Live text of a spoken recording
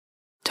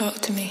Talk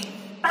to me.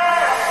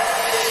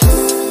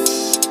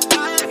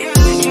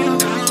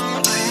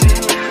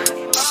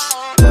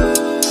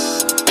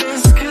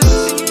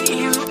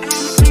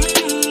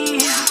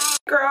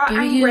 Girl,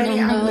 I'm ready.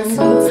 I'm listening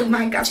to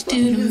my gospel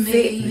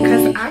music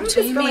because I'm just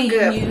feeling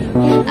good.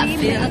 I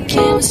feel a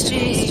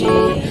chemistry.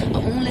 I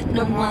won't let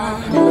no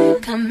one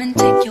come and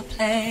take your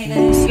place.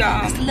 This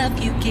love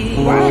you give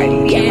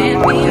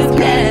can't be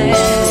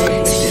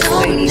replaced.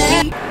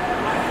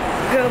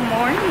 Good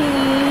morning.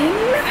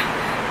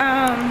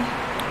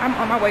 I'm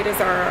on my way to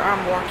Zara.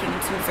 I'm walking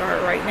to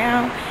Zara right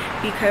now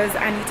because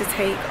I need to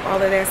take all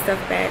of that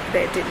stuff back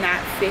that did not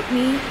fit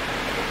me.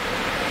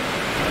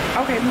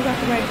 Okay, move out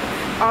the way.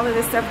 All of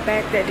this stuff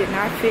back that did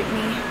not fit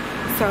me.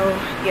 So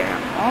yeah,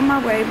 I'm on my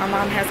way. My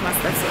mom has my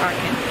stuff so I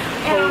can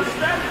hold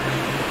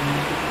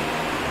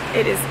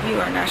it. Is,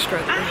 you are not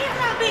struggling. I hear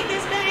how big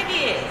this bag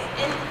is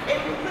and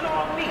put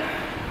all me.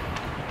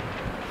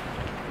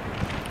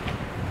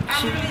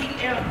 I'm really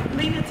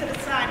leave it to the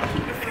side and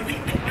keep it from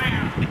hitting the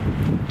ground.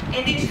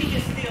 And then she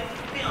can still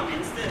film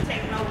instead of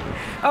taking over.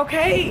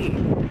 Okay.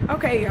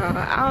 Okay, y'all.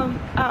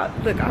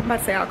 Look, I'm about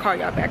to say I'll call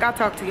y'all back. I'll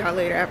talk to y'all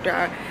later after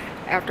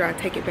I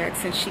take it back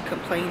since she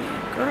complaining.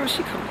 Girl,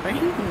 she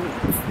complaining.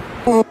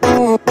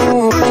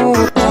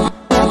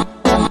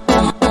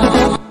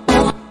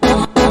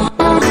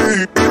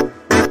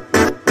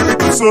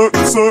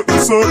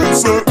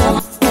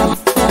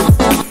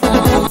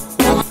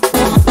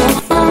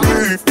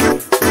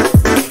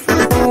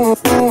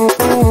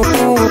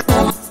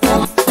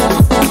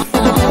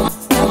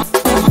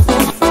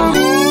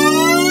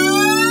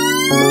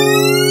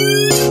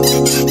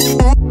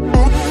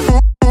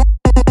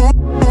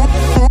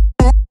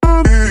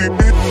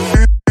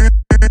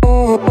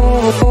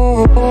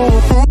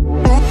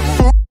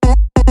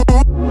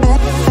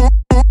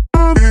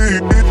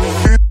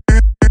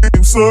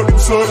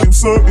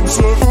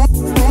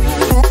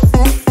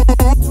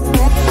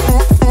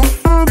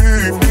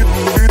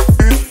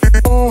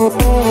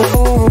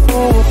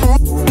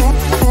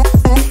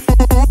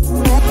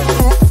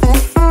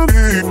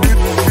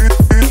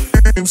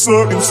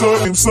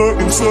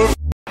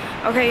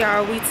 Okay,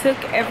 y'all, we took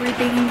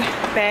everything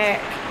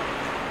back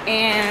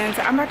and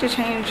I'm about to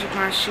change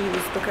my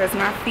shoes because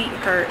my feet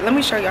hurt. Let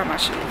me show y'all my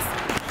shoes.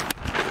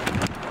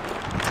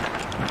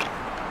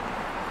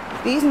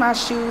 These my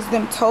shoes,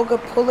 them Toga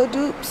Pulla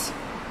dupes.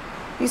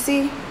 You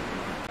see?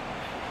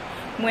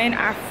 When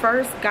I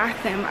first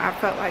got them, I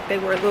felt like they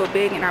were a little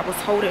big and I was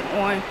holding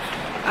on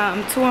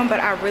to them, but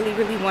I really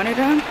wanted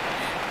them.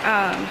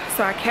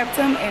 So I kept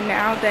them, and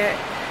now that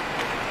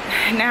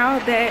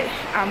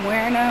I'm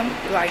wearing them,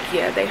 like,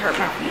 yeah, they hurt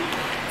my feet.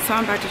 So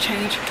I'm about to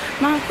change.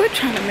 Mom, quit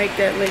trying to make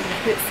that lady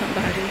hit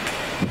somebody.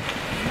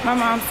 My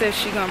mom says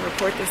she gonna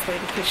report this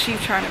lady because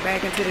she's trying to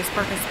back into this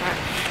parking spot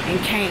and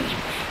can't.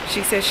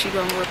 She says she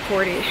gonna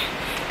report it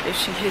if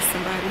she hits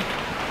somebody.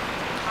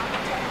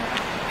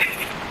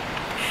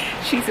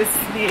 She's a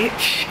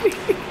snitch.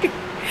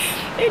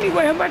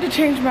 Anyway, I'm about to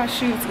change my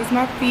shoes because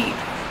my feet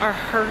are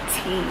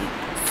hurting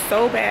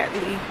so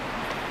badly.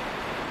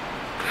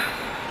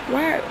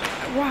 Why?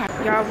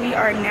 Y'all, we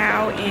are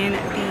now in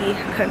the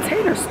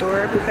container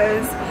store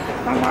because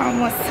my mom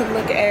wants to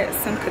look at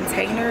some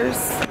containers.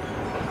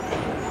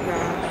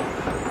 Y'all.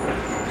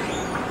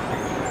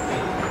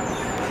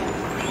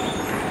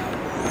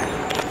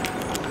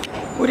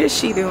 What is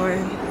she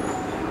doing?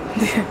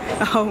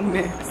 A whole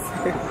mess.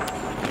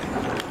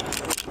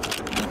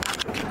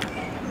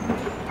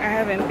 I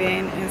haven't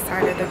been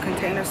inside of the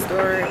container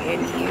store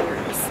in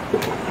years.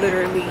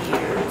 Literally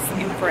years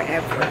and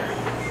forever.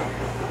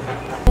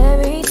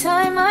 Every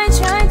time I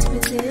try to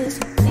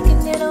resist, we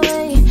can get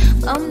away.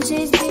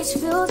 Chase beach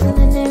views and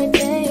then every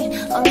day.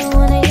 All I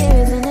wanna hear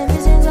is an every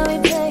since how we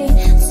play.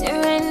 Sit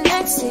right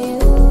next to you.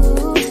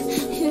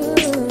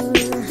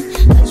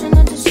 I try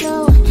not to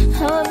show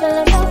how I feel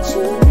about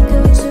you. Think I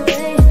wish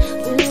away.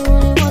 Really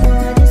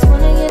wanna, I just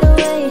wanna get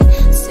away.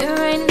 Sit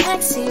right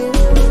next to you.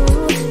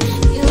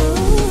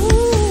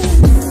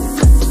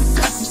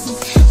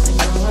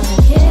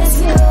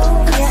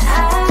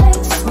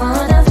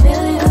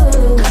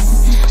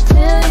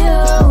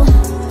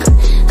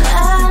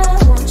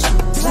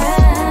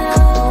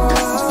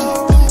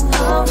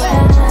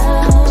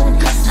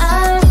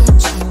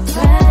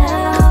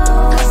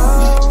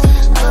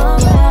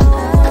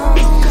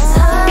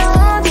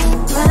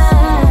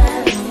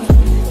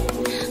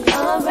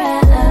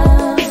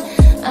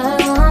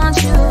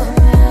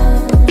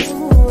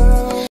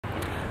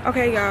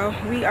 Okay, y'all,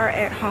 we are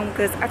at Home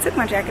Goods. I took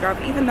my jacket off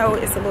even though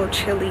it's a little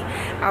chilly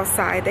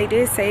outside. They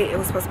did say it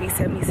was supposed to be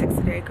 76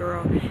 today,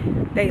 girl.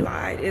 They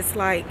lied. It's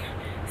like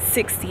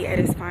 60 at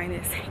its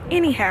finest.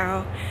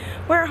 Anyhow,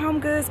 we're at Home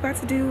Goods, about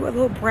to do a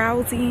little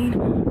browsing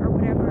or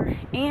whatever.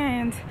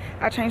 And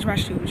I changed my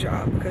shoes,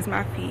 y'all, because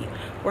my feet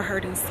were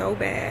hurting so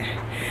bad.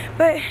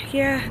 But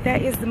yeah,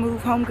 that is the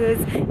move. Home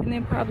Goods, and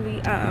then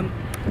probably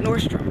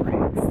Nordstrom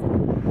Rags.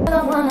 The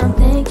one I'm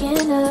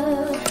thinking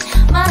of.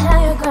 My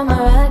higher ground, my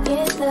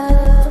rocket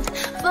love.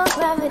 For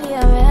gravity,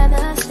 I'd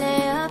rather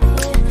stay up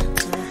here.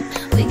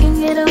 We can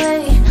get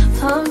away.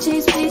 Palm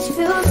trees, beach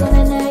views on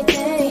an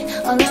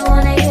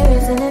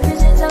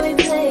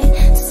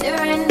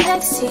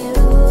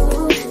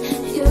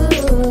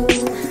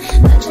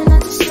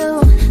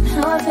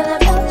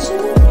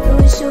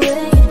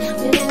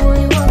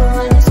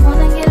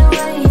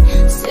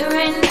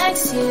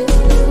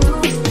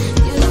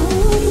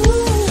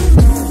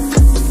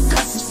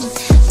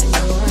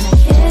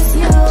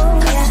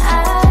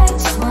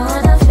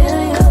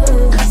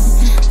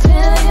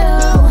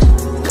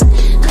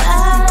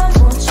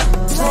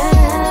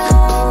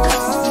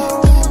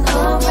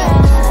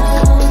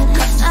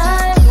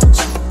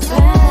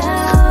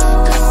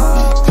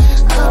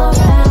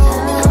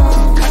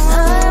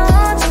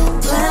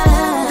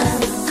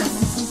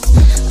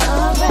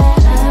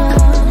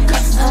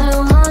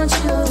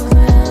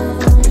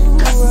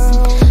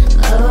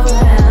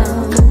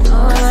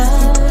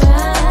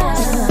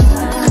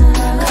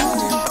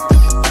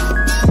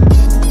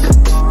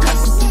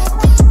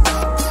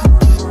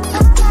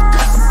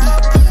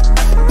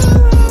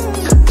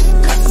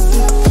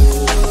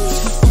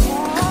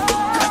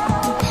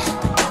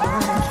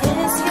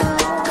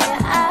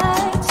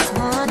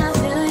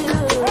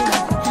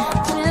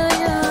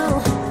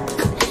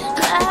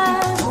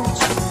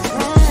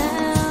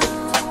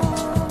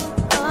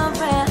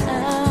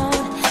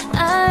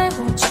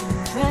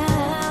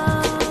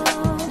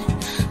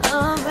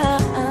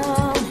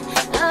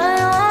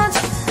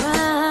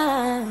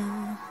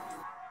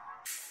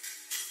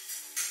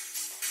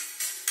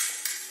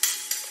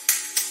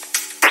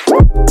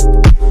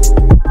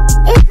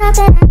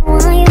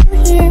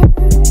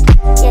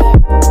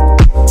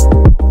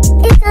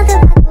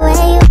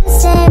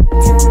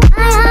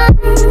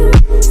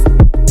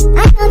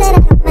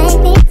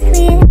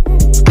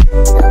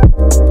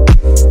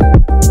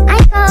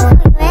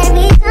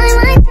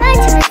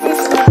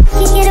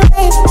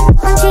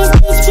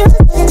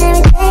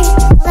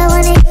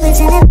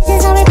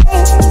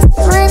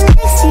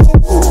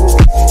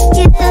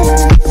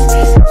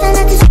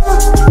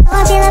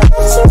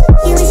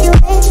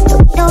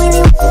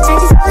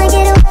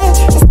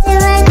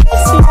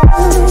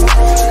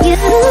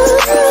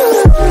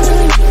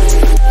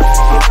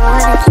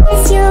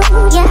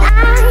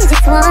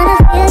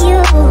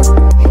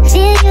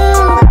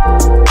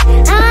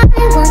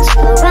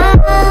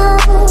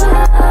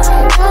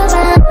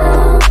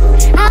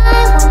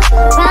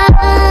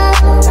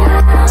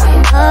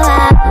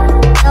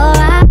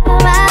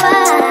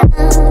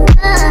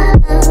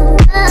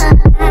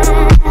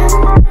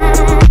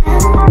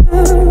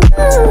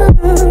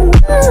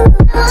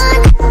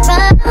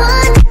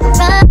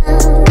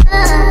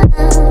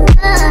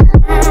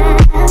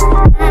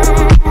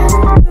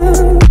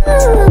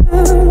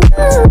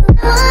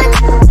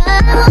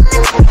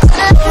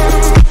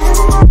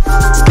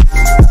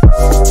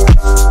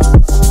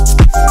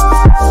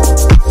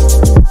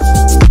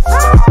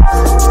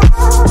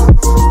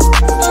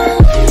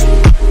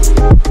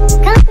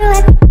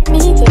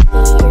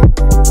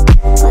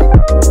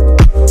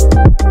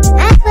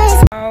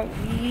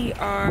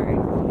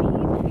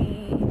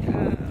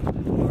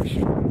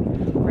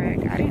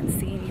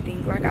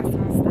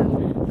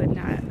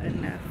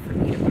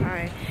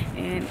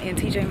And in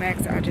TJ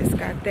Maxx, I just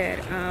got that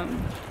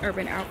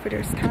Urban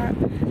Outfitters top.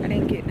 I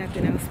didn't get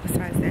nothing else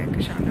besides that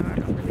because y'all know I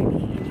don't really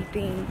need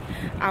anything.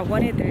 I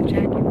wanted that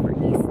jacket for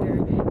Easter,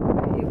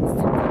 but it was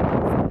too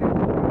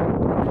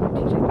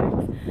TJ Maxx.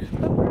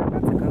 But we're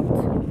about to go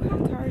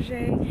to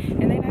Target,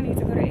 and then I need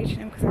to go to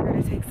H&M because I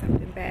gotta take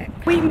something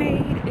back. We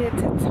made it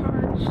to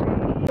Target.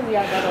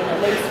 Y'all got on the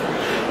lace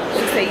front.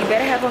 She said, you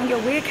better have on your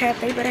wig cap.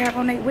 They better have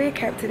on their wig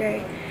cap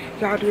today.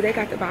 Y'all do. They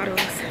got the bottles.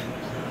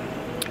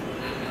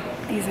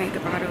 These ain't the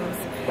bottles.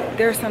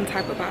 There's some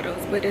type of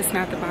bottles, but it's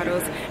not the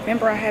bottles.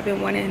 Remember, I have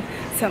been wanting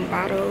some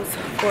bottles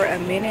for a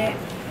minute.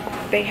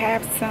 They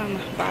have some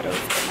bottles,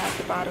 but not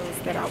the bottles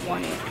that I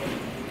wanted.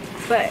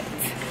 But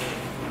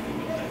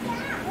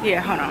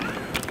yeah, hold on.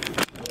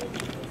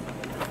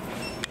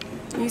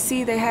 You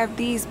see, they have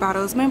these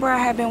bottles. Remember, I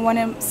have been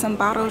wanting some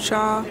bottles,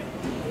 y'all.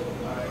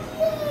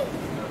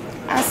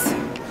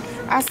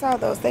 I saw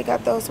those. They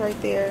got those right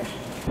there.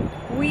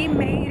 We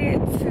made it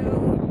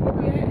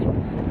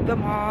to the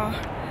mall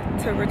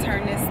to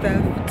return this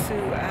stuff to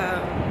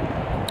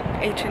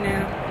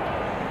H&M.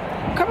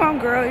 Come on,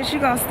 girl. Is you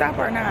gonna stop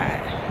or not?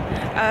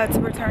 To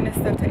return this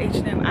stuff to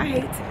H&M. I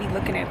hate to be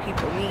looking at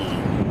people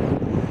mean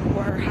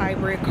for her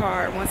hybrid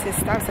car. Once it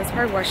stops, that's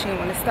probably why she didn't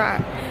want to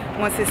stop.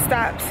 Once it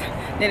stops,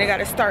 then it got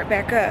to start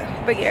back up.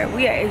 But yeah,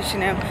 we at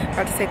H&M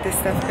about to take this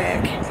stuff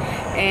back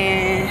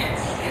and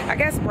I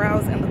guess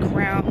browse and look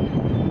around.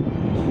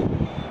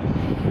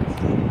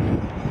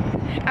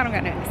 I don't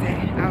got nothing to say.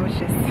 I was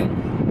just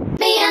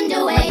be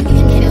underway. You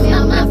can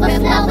feel my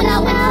mind for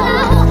flow.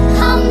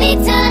 Hold me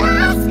till I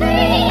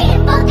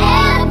scream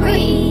forever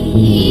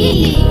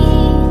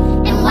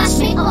and watch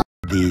me over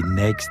the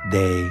next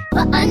day.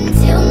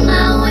 Until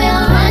my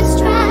will runs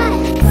dry.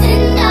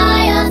 Send all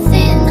your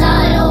sins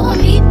all over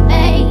me,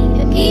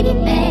 baby,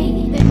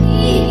 baby,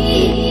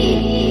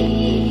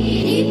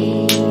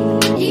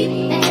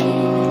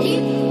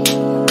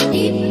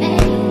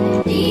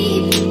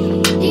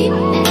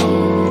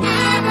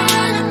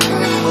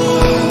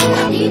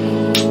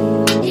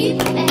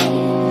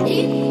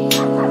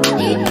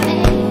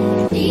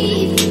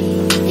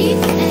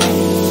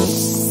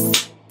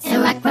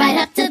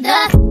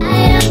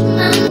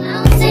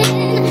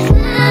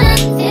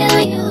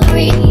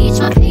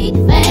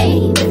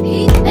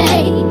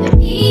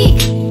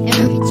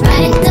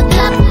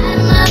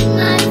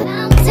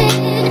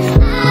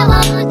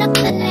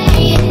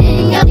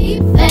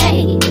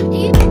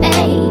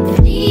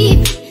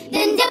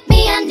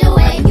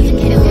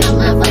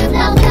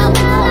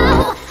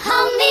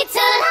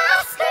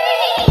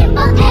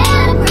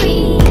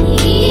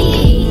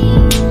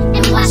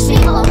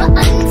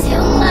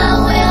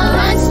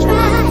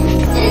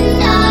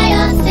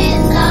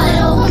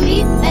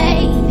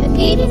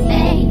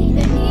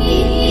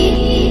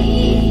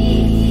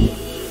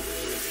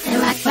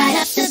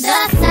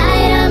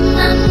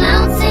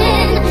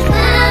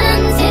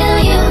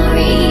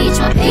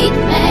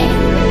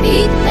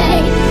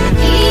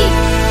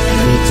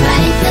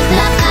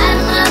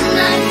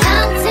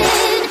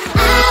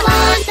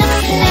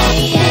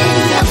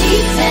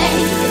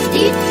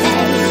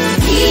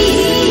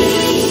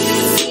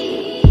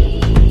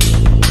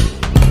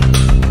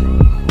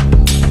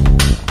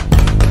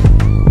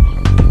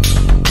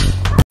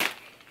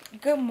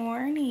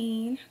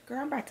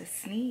 to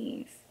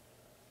sneeze.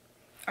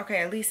 Okay,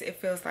 at least it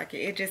feels like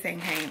it just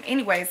ain't came.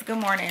 Anyways, good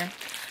morning.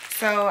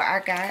 So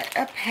I got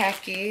a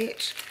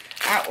package.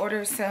 I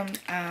ordered some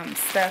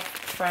stuff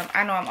from,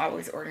 I know I'm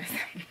always ordering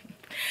something.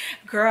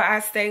 Girl, I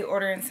stay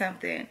ordering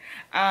something.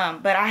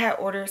 But I had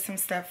ordered some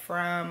stuff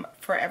from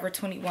Forever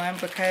 21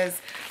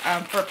 because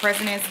for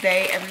President's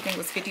Day, everything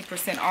was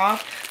 50%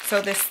 off.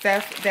 So the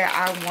stuff that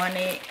I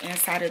wanted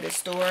inside of the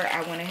store,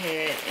 I went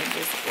ahead and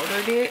just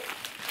ordered it.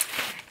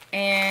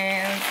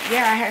 And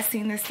yeah, I had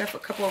seen this stuff a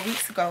couple of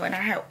weeks ago and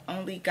I had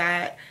only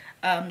got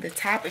the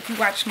top. If you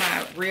watch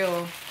my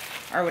reel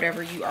or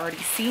whatever, you already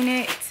seen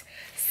it.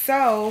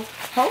 So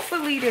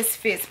hopefully this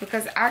fits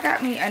because I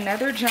got me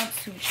another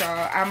jumpsuit,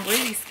 y'all. I'm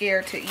really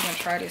scared to even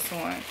try this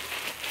on.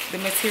 The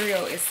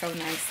material is so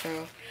nice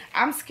though.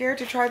 I'm scared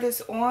to try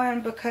this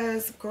on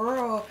because,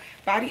 girl,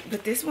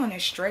 but this one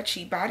is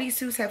stretchy.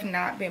 Bodysuits have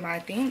not been my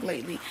thing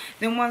lately.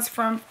 Then ones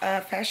from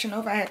Fashion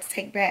Nova I had to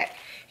take back.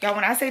 Y'all,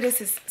 when I say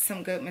this is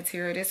some good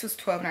material, this was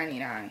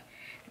 $12.99.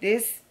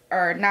 This,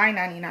 or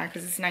 $9.99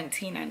 because it's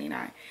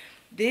 $19.99.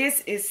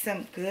 This is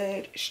some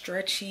good,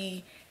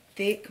 stretchy,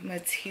 thick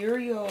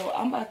material.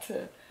 I'm about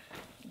to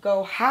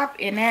go hop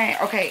in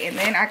that. Okay, and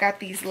then I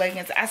got these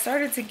leggings. I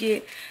started to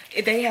get,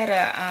 they had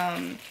a,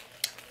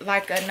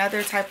 like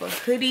another type of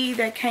hoodie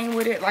that came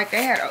with it. Like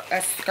they had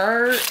a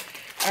skirt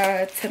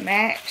to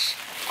match,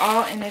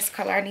 all in this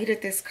color. I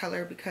needed this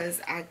color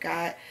because I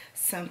got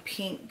some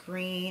pink,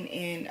 green,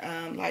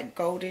 and like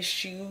goldish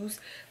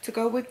shoes to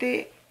go with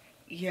it.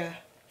 Yeah,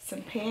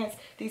 some pants.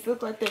 These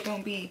look like they're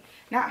gonna be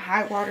not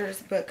high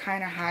waters, but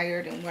kind of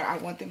higher than what I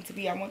want them to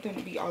be. I want them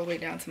to be all the way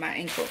down to my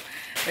ankle,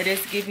 but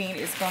it's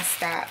gonna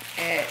stop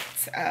at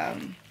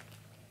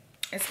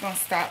it's gonna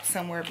stop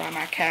somewhere by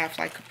my calf,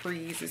 like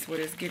capris is what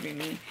it's giving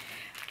me.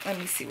 Let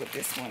me see what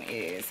this one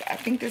is. I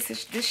think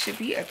this should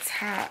be a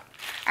top.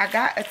 I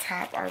got a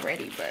top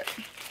already, but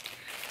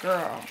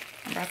girl,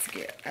 I'm about to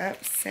get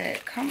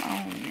upset. Come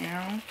on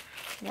now.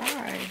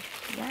 Why?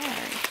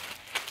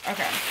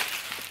 Okay.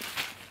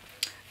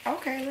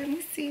 Okay, let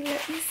me see.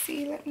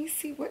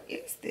 What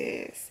is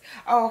this?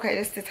 Oh, okay,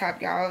 this is the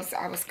top, y'all.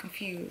 I was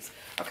confused.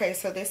 Okay,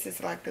 so this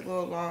is like the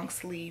little long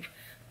sleeve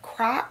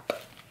crop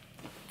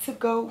to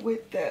go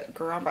with the,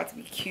 girl, I'm about to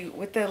be cute,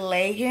 with the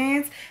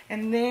leggings.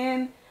 And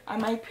then I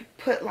might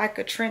put like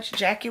a trench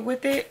jacket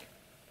with it.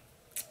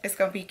 It's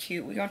gonna be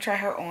cute. We're gonna try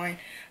her on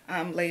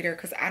later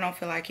because I don't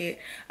feel like it.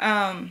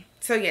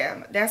 So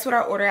yeah, that's what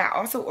I ordered. I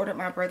also ordered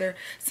my brother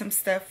some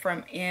stuff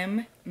from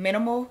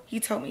Minimal. He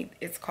told me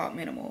it's called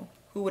Minimal.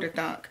 Who would have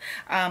thunk?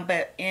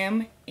 But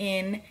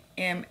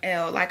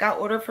MNML. Like, I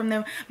order from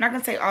them. I'm not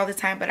gonna say all the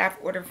time, but I've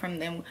ordered from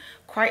them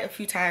quite a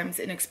few times,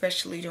 and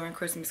especially during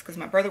Christmas because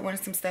my brother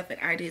wanted some stuff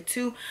and I did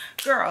too.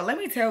 Girl, let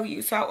me tell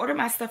you. So I ordered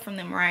my stuff from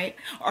them, right?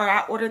 Or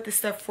I ordered the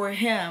stuff for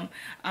him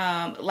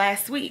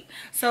last week.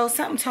 So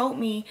something told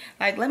me,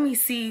 like, let me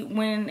see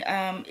when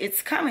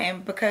it's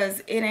coming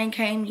because it ain't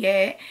came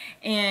yet,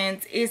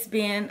 and it's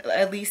been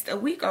at least a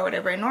week or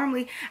whatever. And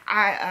normally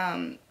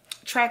I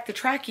track the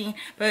tracking,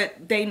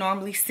 but they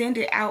normally send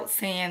it out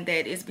saying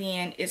that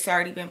it's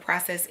already been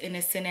processed and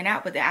it's sending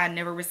out, but I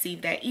never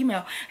received that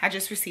email. I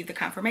just received the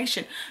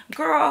confirmation,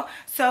 girl.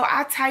 So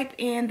I type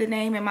in the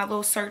name in my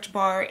little search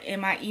bar in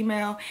my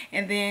email,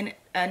 and then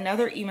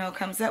another email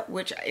comes up,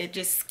 which it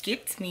just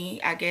skipped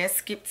me, I guess,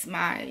 skipped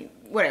my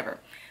whatever.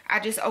 I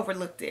just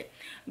overlooked it,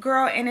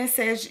 girl, and it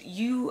says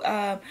you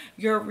have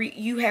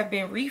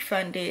been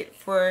refunded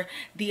for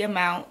the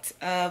amount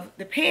of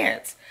the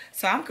pants.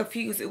 So I'm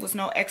confused. It was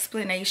no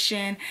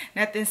explanation,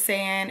 nothing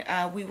saying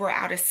we were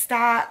out of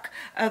stock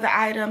of the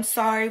item.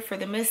 Sorry for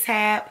the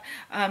mishap.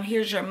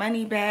 Here's your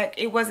money back.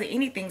 It wasn't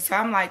anything. So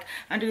I'm like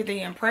under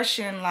the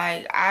impression,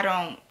 like,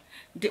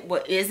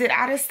 what is it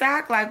out of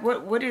stock? Like,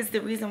 what is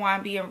the reason why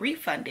I'm being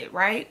refunded,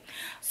 right?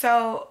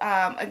 So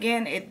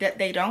again,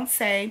 they don't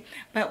say,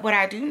 but what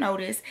I do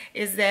notice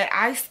is that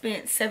I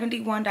spent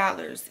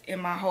 $71 in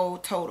my whole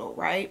total,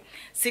 right?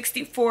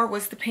 $64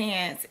 was the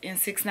pants and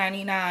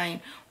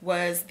 $6.99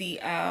 was the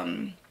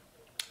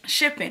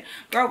shipping.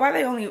 Girl, why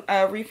they only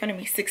refunded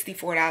me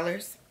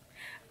 $64?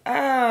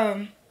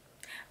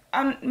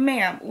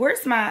 Ma'am,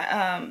 where's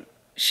my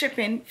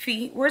shipping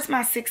fee? Where's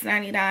my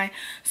 $6.99?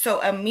 So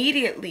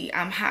immediately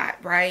I'm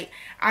hot, right?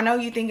 I know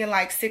you're thinking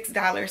like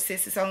 $6,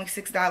 sis, it's only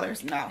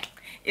 $6. No,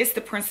 it's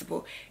the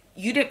principle.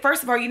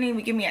 First of all, you didn't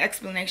even give me an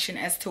explanation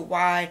as to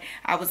why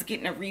I was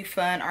getting a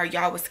refund or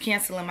y'all was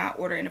canceling my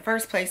order in the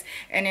first place.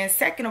 And then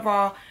second of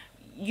all,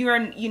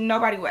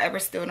 nobody will ever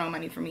steal no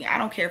money from me. I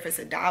don't care if it's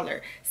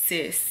 $1,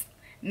 sis.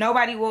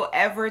 Nobody will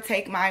ever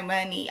take my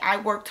money. I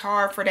worked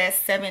hard for that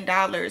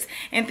 $7.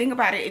 And think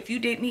about it. If you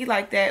did me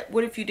like that,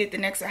 what if you did the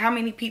next? How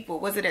many people?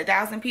 Was it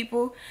 1,000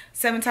 people?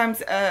 7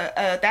 times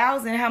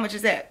 1,000. How much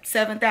is that?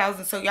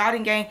 7,000. So y'all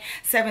didn't gain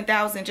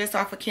 7,000 just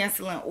off of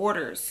canceling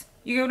orders.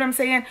 You get what I'm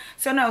saying?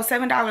 So no,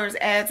 $7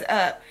 adds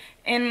up.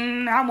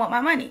 And I want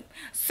my money.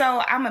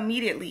 So I'm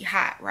immediately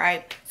hot,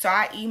 right? So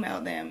I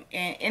emailed them.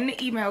 And in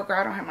the email, girl,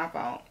 I don't have my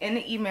phone. In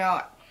the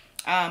email,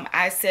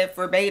 I said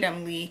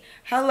verbatimly,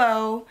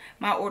 hello,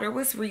 my order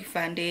was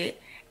refunded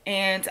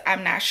and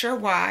I'm not sure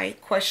why,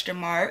 question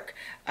mark.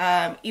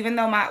 Even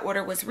though my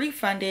order was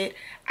refunded,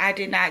 I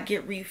did not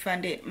get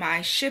refunded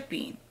my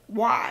shipping.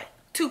 Why?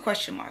 2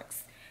 question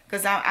marks.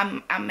 Because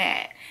I'm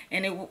mad.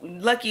 And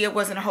lucky it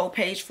wasn't a whole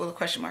page full of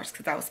question marks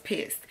because I was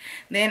pissed.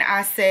 Then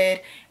I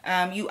said,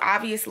 you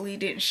obviously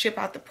didn't ship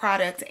out the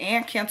product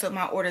and canceled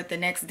my order the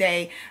next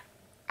day.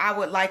 I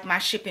would like my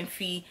shipping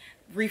fee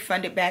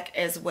refunded back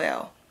as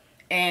well.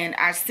 And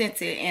I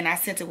sent it, and I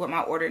sent it with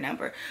my order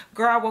number.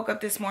 Girl, I woke up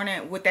this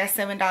morning with that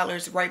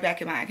 $7 right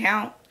back in my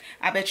account.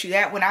 I bet you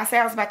that. When I say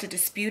I was about to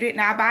dispute it,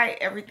 now I buy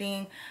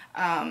everything,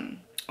 well,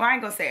 I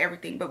ain't gonna say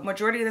everything, but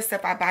majority of the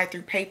stuff I buy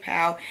through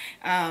PayPal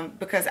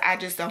because I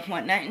just don't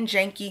want nothing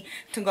janky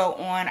to go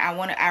on.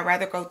 I'd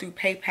rather go through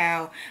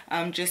PayPal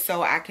just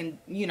so I can,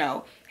 you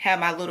know,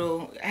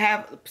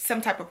 have some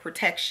type of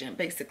protection.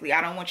 Basically,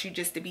 I don't want you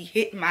just to be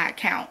hitting my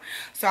account,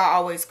 so I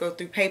always go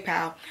through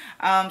PayPal.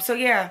 So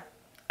yeah.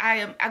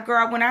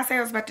 Girl, when I say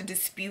I was about to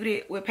dispute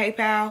it with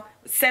PayPal,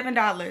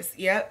 $7.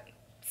 Yep,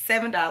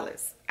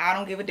 $7. I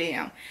don't give a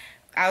damn.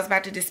 I was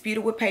about to dispute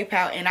it with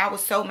PayPal, and I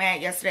was so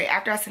mad yesterday.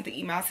 After I sent the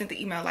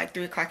email like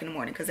 3 o'clock in the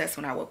morning because that's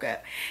when I woke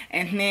up.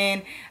 And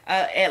then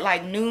at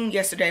like noon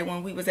yesterday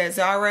when we was at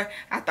Zara,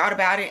 I thought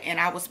about it and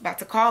I was about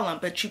to call them,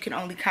 but you can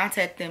only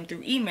contact them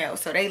through email.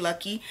 So they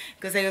lucky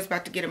because they was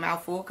about to get a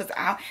mouthful because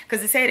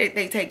it said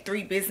they take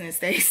 3 business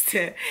days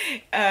to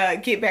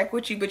get back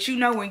with you. But you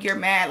know when you're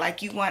mad,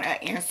 like you want an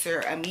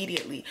answer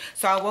immediately.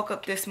 So I woke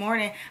up this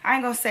morning. I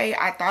ain't gonna say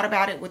I thought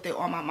about it with it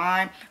on my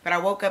mind, but I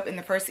woke up and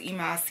the first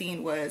email I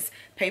seen was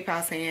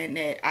PayPal saying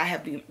that I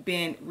have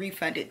been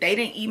refunded. They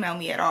didn't email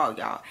me at all,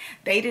 y'all.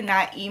 They did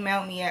not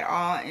email me at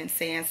all and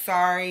saying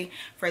sorry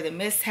for the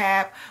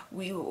mishap.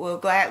 We will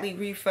gladly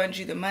refund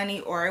you the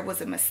money, or it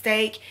was a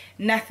mistake.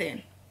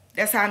 Nothing.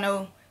 That's how I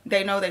know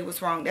they know they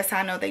was wrong. That's how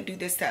I know they do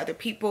this to other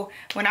people.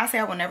 When I say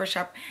I will never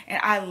shop, and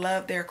I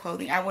love their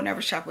clothing, I will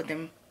never shop with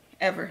them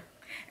ever.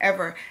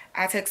 Ever.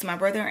 I text my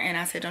brother and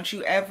I said, don't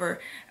you ever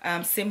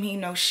send me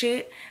no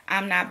shit.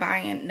 I'm not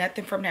buying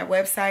nothing from that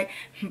website,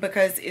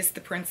 because it's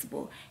the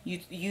principle.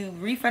 You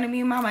refunded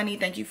me my money.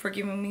 Thank you for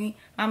giving me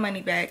my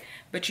money back,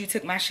 but you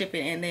took my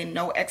shipping and then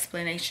no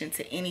explanation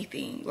to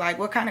anything. Like,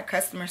 what kind of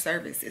customer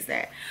service is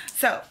that?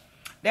 So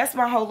that's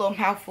my whole little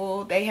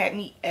mouthful. They had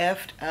me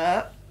effed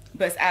up,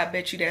 but I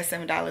bet you that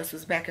 $7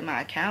 was back in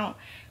my account,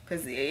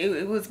 because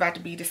it was about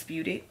to be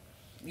disputed.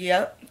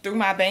 Yep, through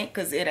my bank,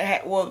 because it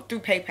had, well,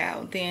 through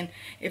PayPal. Then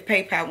if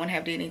PayPal wouldn't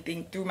have did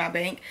anything through my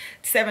bank,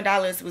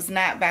 $7 was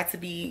not about to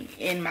be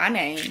in my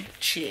name.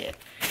 Shit.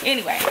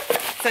 Anyway,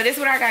 so this is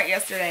what I got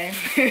yesterday.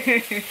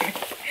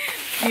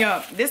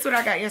 Yo, this is what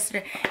I got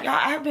yesterday. Y'all,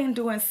 I've been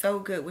doing so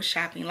good with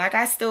shopping. Like,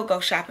 I still go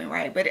shopping,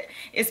 right? But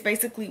it's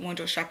basically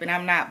window shopping.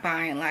 I'm not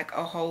buying like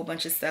a whole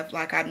bunch of stuff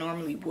like I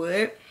normally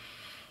would.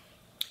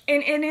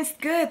 And it's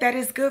good. That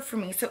is good for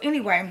me. So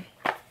anyway,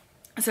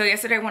 so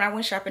yesterday when I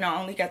went shopping, I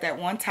only got that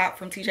one top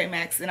from TJ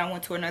Maxx. Then I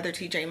went to another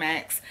TJ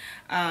Maxx,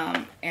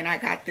 and I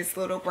got this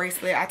little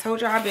bracelet. I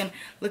told y'all I've been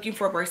looking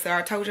for a bracelet.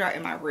 I told y'all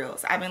in my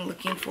reels I've been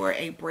looking for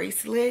a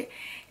bracelet.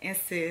 And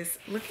sis,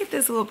 look at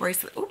this little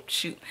bracelet. Oh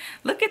shoot,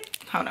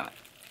 hold on,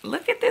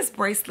 look at this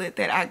bracelet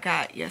that I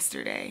got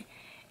yesterday.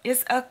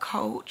 It's a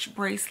Coach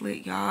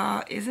bracelet,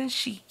 y'all. Isn't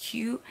she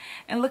cute?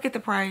 And look at the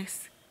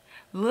price.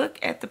 Look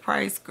at the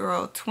price,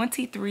 girl.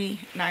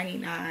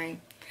 $23.99.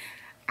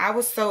 I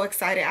was so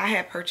excited. I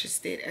had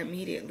purchased it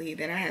immediately.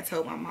 Then I had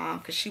told my mom,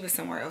 because she was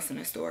somewhere else in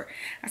the store.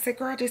 I said,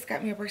 girl, I just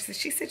got me a bracelet.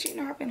 She said, you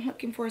know, I've been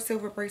looking for a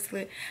silver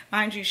bracelet.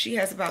 Mind you, she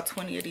has about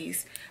 20 of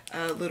these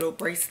little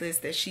bracelets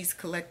that she's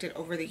collected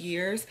over the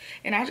years.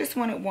 And I just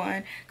wanted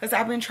one, because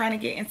I've been trying to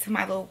get into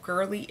my little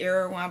girly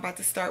era when I'm about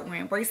to start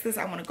wearing bracelets.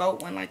 I want a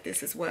gold one like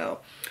this as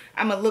well.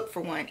 I'm going to look for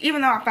one.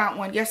 Even though I found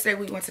one yesterday,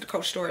 we went to the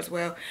Coach store as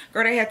well.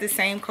 Girl, they had the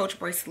same Coach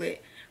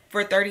bracelet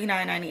for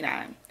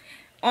 $39.99.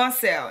 on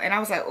sale, and I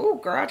was like, oh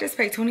girl, I just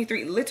paid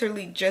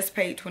literally just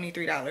paid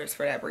 $23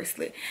 for that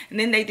bracelet. And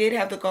then they did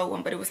have the gold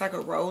one, but it was like a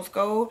rose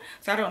gold,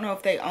 so I don't know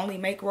if they only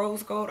make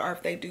rose gold or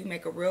if they do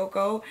make a real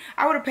gold.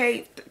 I would have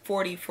paid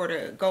 $40 for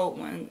the gold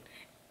one.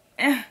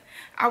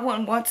 I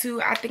wouldn't want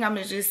to. I think I'm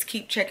gonna just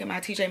keep checking my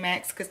TJ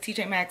Maxx, because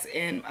TJ Maxx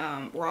and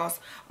Ross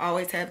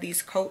always have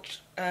these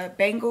Coach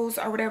bangles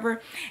or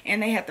whatever,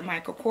 and they have the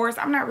Michael Kors.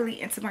 I'm not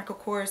really into Michael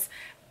Kors,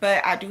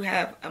 but I do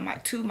have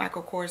two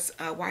Michael Kors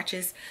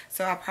watches,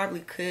 so I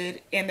probably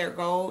could, in their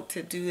gold,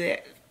 to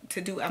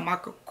do a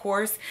Michael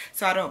Kors,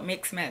 so I don't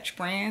mix match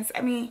brands.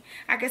 I mean,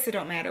 I guess it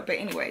don't matter, but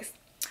anyways,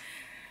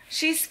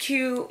 she's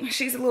cute.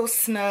 She's a little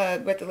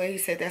snug, but the lady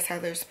said that's how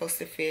they're supposed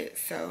to fit,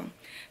 so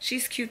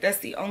she's cute. That's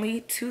the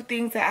only two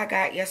things that I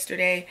got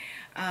yesterday,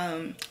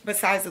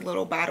 besides the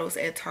little bottles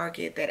at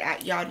Target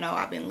that y'all know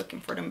I've been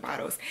looking for them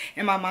bottles.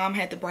 And my mom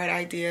had the bright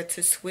idea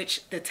to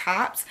switch the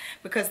tops,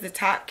 because the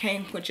top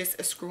came with just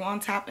a screw on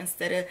top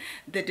instead of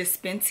the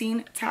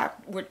dispensing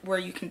top where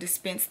you can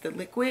dispense the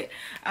liquid.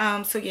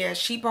 So yeah,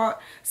 she bought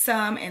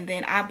some and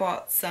then I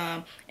bought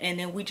some, and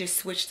then we just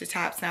switched the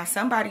tops. Now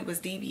somebody was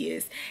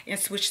devious and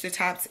switched the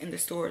tops in the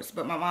stores,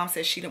 but my mom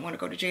said she didn't want to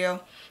go to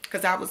jail,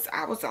 because I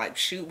was like,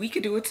 shoot, we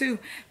could do it too.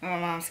 But my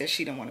mom said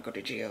she didn't want to go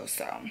to jail,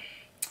 so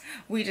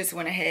we just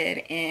went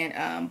ahead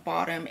and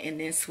bought them and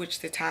then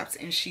switched the tops.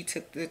 And she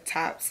took the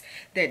tops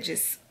that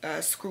just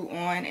screw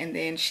on, and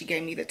then she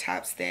gave me the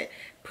tops that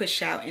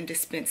push out and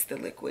dispense the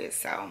liquid.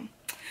 So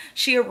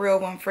she a real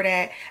one for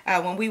that.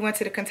 When we went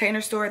to the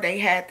Container Store, they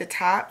had the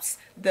tops,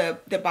 the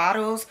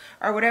bottles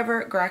or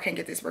whatever. Girl, I can't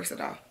get this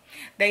bracelet off.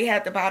 They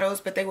had the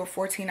bottles, but they were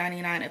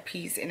 $14.99 a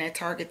piece, and at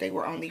Target they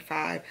were only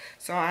 $5.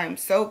 So I'm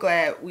so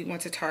glad we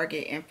went to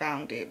Target and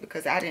found it,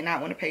 because I did not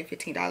want to pay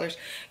 $15.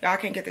 Y'all,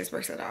 can't get this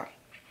bracelet off.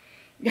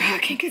 Y'all, I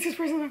can't get this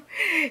bracelet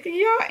off.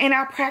 Y'all, and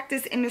I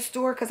practiced in the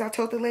store, because I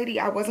told the lady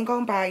I wasn't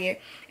going to buy it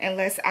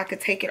unless I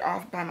could take it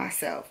off by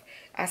myself.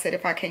 I said,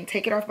 if I can't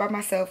take it off by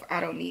myself,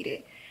 I don't need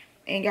it.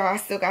 And y'all,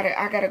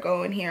 I gotta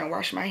go in here and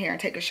wash my hair and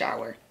take a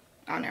shower.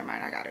 Oh, never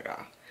mind, I got it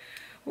off.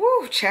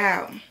 Woo,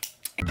 child.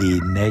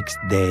 The next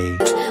day.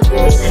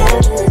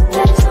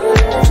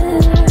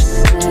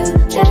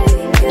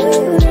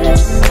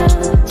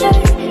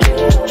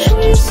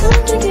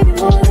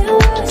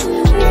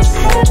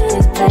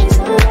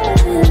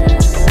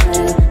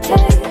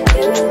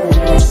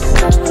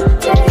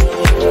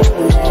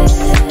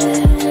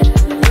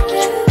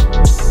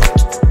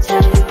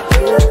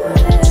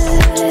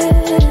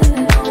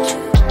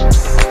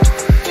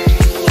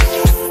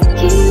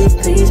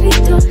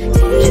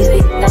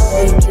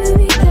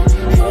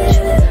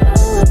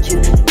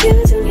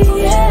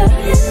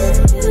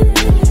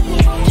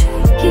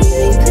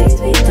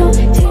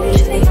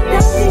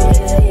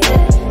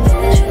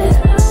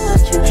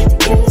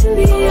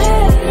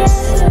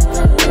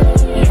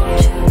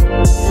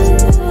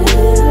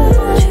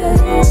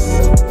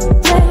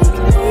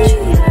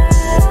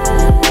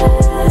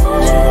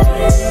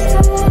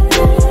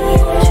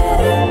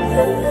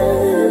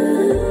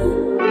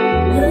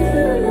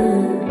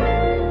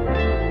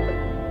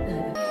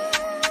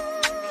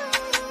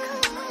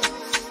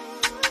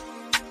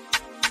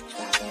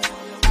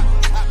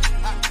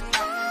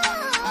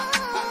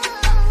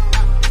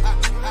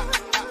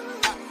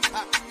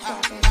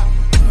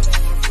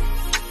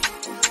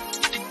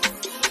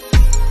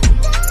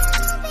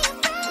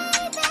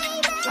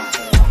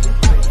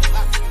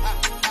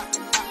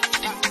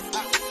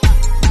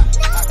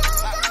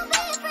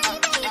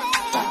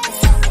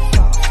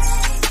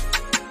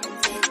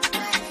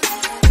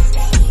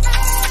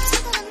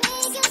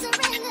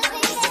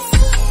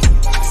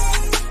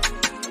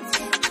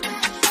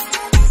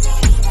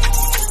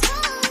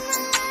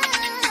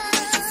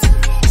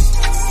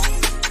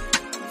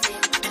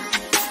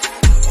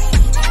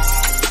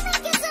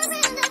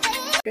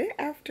 Good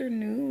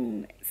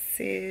afternoon,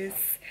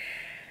 sis.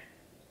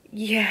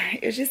 Yeah,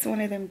 it's just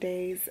one of them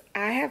days.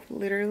 I have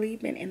literally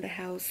been in the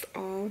house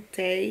all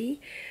day,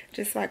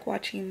 just like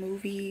watching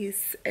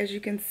movies. As you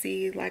can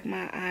see, like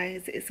my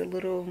eyes is a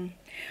little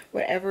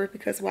whatever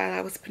because while I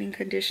was putting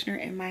conditioner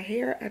in my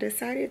hair, I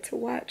decided to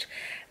watch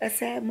a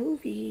sad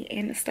movie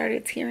and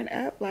started tearing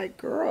up. Like,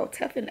 girl,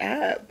 toughen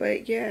up.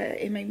 But yeah,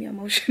 it made me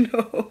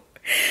emotional.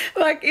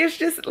 Like, it's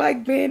just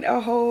like been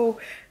a whole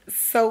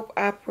soap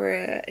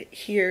opera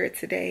here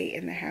today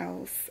in the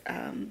house,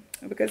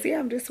 because yeah,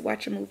 I'm just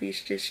watching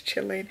movies, just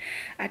chilling.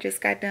 I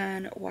just got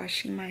done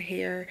washing my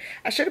hair.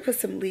 I should have put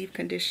some leave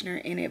conditioner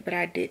in it, but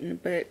I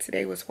didn't. But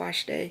today was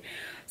wash day,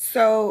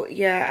 so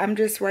yeah, I'm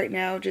just right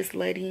now just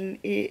letting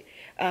it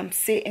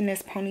sit in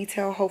this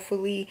ponytail.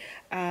 Hopefully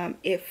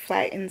it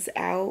flattens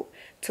out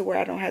to where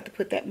I don't have to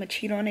put that much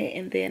heat on it,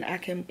 and then I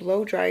can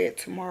blow dry it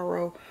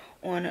tomorrow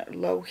on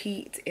low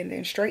heat and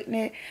then straighten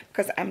it,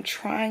 because I'm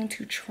trying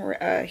to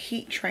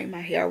heat train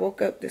my hair. I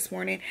woke up this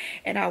morning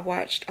and I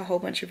watched a whole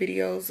bunch of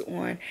videos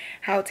on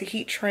how to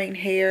heat train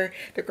hair.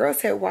 The girl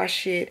said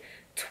wash it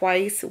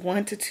twice,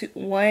 once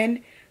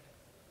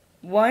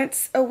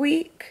a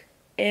week,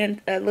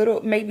 and a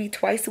little maybe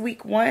twice a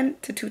week, 1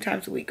 to 2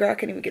 times a week. Girl, I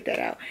can't even get that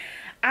out.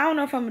 I don't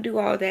know if I'm gonna do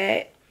all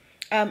that.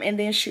 And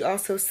then she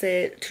also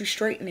said to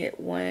straighten it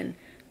 1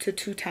 to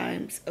 2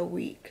 times a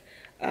week.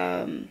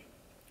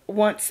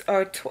 Once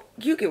or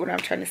you get what I'm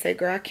trying to say,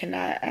 girl.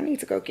 I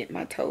need to go get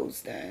my toes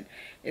done.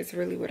 It's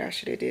really what I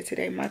should have did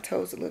today. My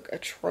toes look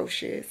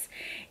atrocious.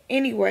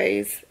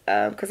 Anyways,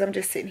 because I'm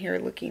just sitting here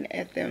looking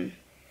at them.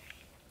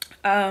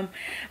 But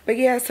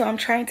yeah, so I'm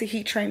trying to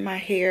heat train my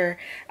hair.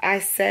 I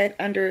sat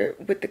under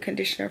with the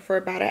conditioner for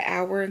about an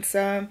hour and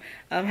some,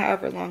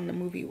 however long the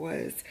movie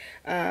was.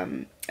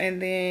 And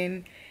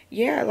then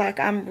yeah, like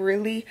I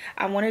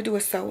want to do a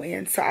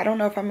sew-in. So I don't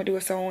know if I'm gonna do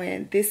a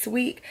sew-in this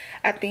week.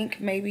 I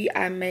think maybe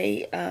I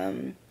may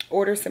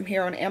order some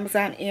hair on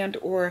Amazon, and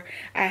or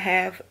I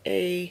have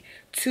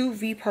 2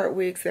 V-part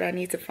wigs that I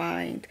need to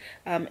find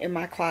in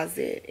my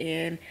closet,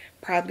 and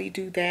probably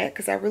do that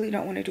because I really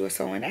don't want to do a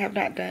sew-in. I have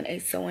not done a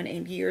sew-in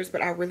in years,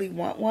 but I really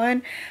want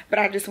one. But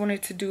I just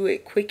wanted to do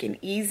it quick and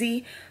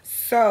easy.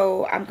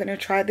 So I'm going to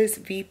try this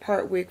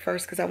V-part wig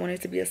first because I want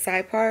it to be a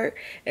side part,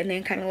 and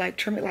then kind of like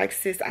trim it like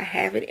sis. I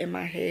have it in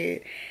my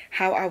head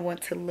how I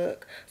want to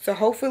look. So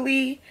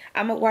hopefully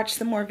I'm going to watch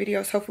some more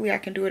videos. Hopefully I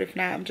can do it. If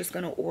not, I'm just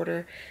going to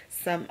order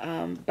some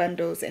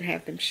bundles and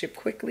have them shipped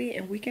quickly,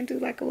 and we can do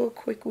like a little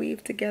quick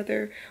weave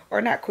together,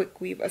 or not quick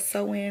weave, a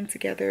sew-in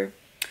together.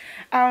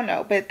 I don't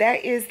know, but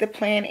that is the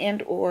plan.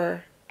 And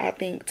or I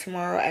think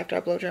tomorrow after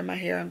I blow dry my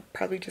hair, I'm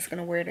probably just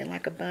gonna wear it in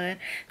like a bun,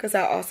 because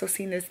I also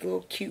seen this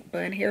little cute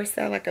bun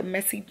hairstyle, like a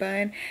messy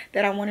bun,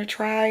 that I want to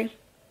try.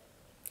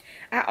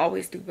 I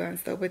always do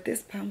buns though, but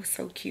this bun was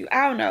so cute.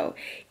 I don't know.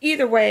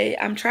 Either way,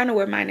 I'm trying to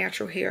wear my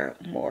natural hair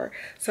more.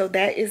 So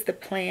that is the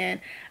plan.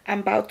 I'm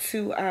about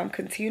to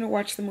continue to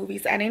watch the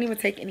movies. I didn't even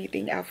take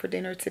anything out for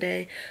dinner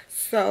today.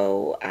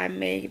 So I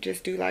may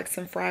just do like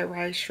some fried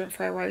rice, shrimp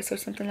fried rice or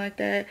something like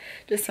that.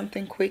 Just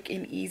something quick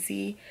and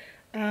easy.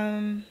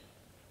 Yeah,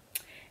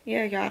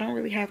 y'all, I don't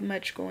really have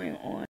much going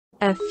on.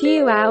 A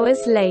few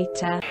hours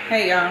later.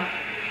 Hey, y'all.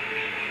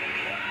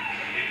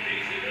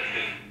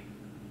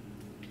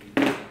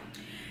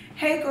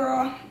 Hey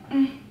girl,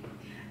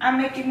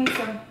 I'm making me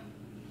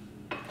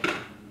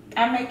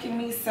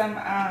some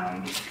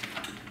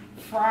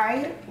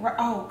fried,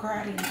 oh girl,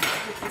 I didn't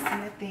put this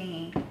in the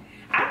thing.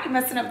 I be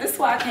messing up. This is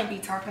why I can't be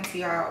talking to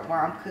y'all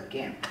while I'm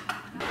cooking.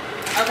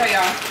 Okay,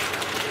 y'all,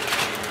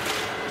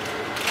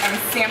 I'm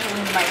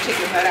sampling my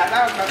chicken, but I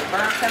thought I was about to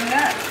burn something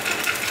up.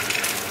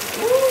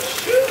 Ooh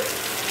shoot,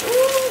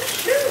 ooh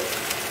shoot,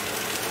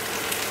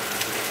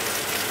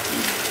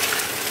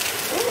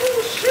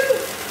 ooh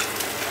shoot.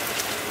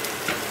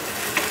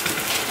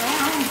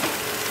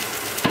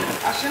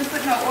 I shouldn't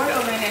put no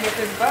oil in it if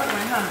it's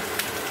bubbling, huh?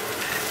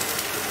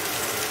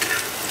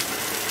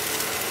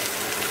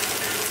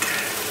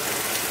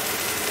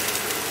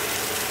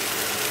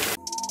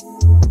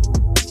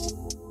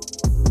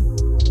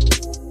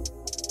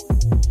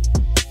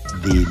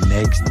 The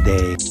next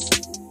day.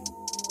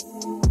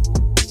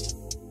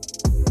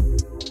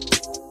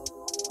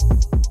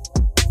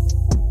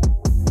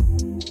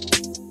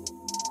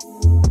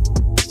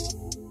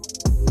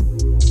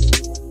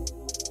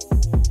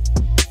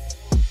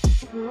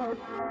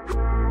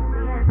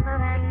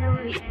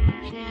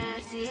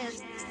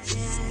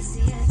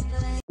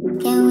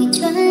 Can we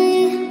try,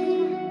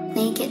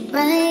 make it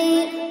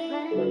right?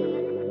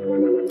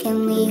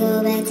 Can we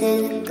go back to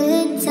the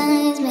good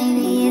times?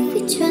 Maybe if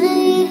we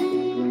try,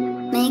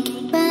 make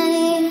it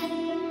right,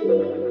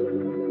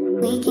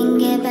 we can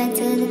get back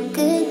to the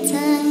good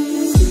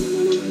times.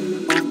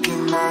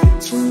 Walking back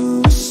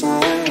to the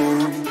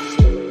silence,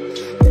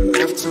 and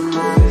left to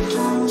my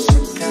house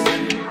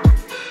again.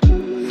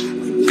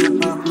 When you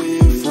broke me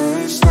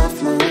first, I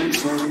floated,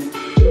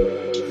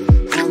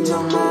 hands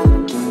on my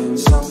brain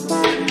so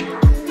bad.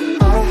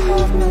 I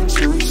have no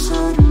choice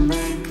so to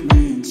make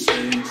me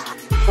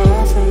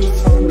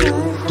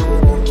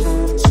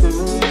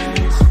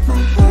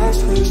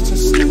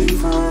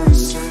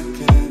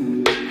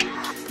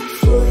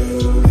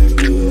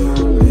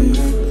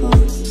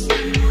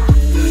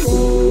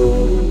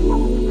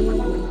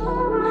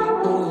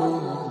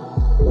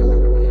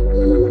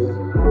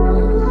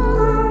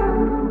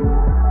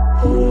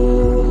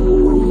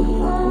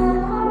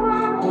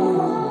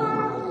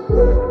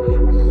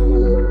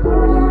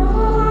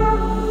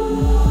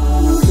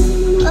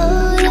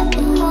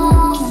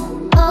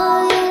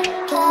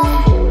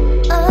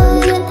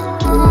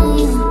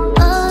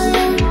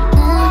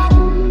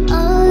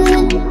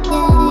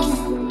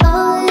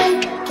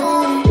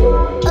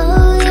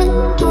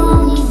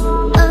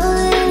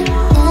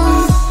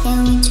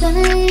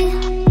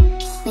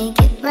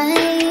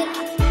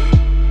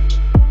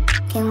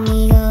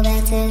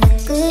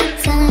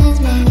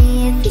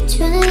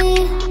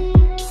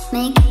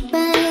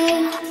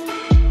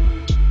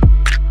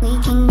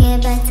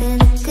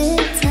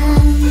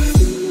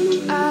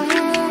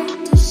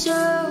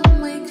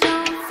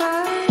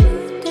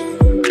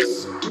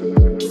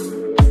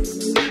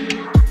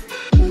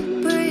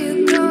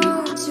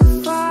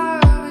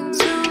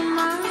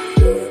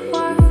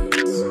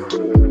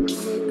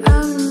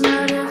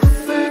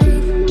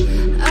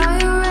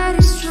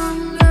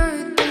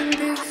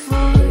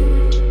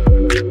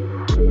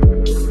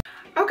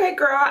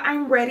girl,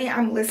 I'm ready.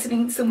 I'm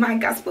listening to my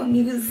gospel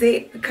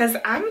music because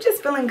I'm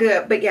just feeling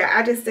good. But yeah,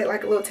 I just did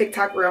like a little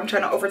TikTok where I'm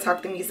trying to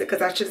overtalk the music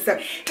because I should have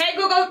said, hey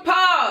Google,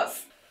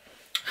 pause.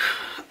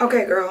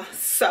 Okay girl,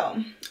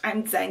 so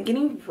I'm done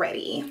getting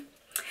ready.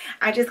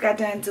 I just got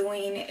done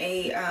doing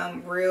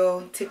a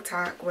real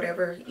TikTok,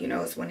 whatever, you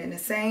know, it's one and the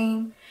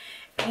same.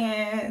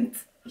 And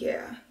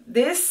yeah,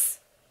 this,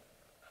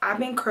 I've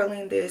been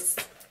curling this.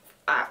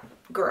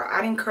 Girl,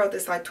 I didn't curl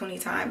this like 20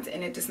 times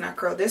and it does not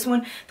curl. This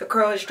one, the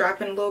curl is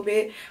dropping a little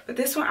bit, but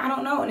this one, I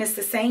don't know. And it's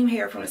the same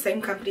hair from the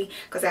same company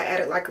because I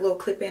added like a little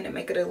clip in to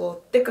make it a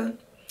little thicker.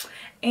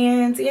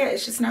 And yeah,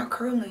 it's just not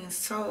curling,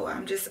 so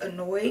I'm just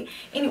annoyed.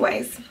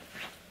 Anyways,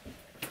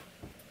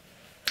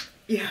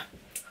 yeah,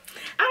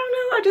 I don't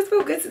know, I just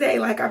feel good today.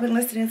 Like, I've been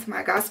listening to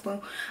my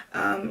gospel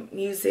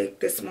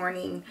music this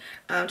morning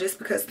just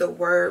because the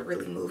word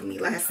really moved me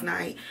last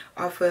night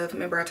off of,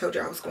 remember I told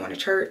you I was going to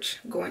church,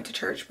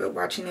 but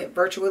watching it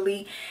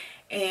virtually.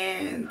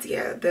 And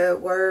yeah, the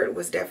word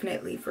was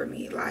definitely for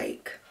me,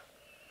 like,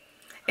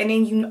 and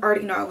then you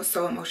already know I was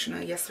so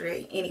emotional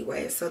yesterday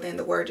anyway, so then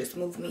the word just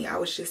moved me. I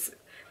was just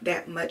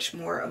that much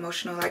more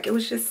emotional. Like, it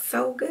was just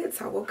so good.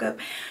 So I woke up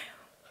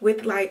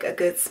with like a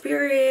good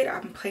spirit.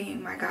 I'm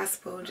playing my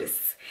gospel, just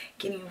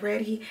getting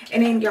ready.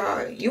 And then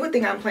y'all, you would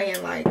think I'm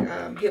playing like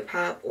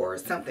hip-hop or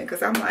something,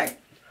 because I'm like,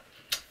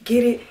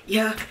 get it,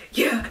 yeah,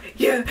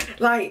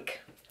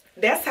 like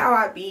that's how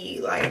I be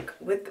like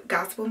with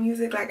gospel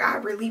music. Like, I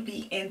really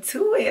be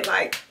into it.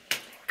 Like,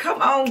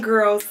 come on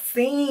girls,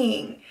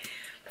 sing.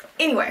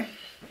 Anyway,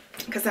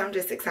 because I'm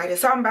just excited.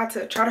 So I'm about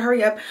to try to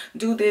hurry up,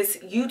 do this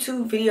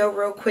YouTube video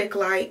real quick.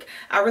 Like,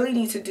 I really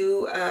need to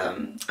do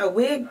a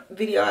wig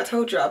video, I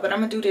told y'all, but I'm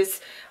gonna do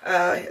this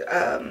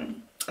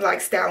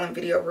like styling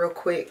video real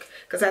quick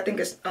because I think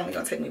it's only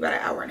gonna take me about an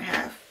hour and a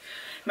half,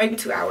 maybe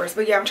 2 hours.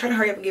 But yeah, I'm trying to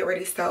hurry up and get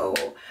ready, so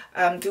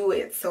do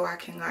it so I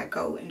can like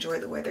go enjoy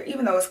the weather,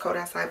 even though it's cold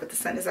outside, but the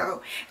sun is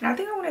out. And I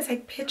think I want to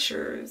take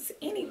pictures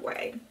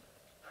anyway.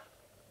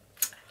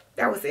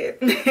 That was it.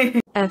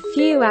 A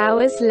few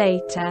hours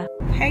later.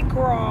 Hey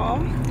girl,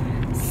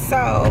 so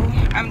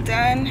I'm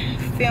done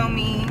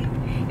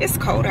filming. It's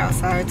cold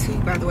outside too,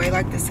 by the way.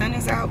 Like, the sun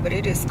is out, but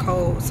it is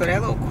cold. So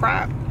that little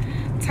crop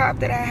top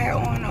that I had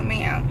on, oh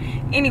man.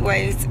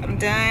 Anyways, I'm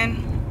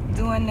done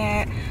doing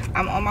that.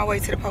 I'm on my way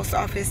to the post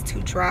office to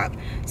drop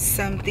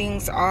some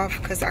things off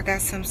because I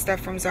got some stuff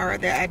from Zara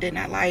that I did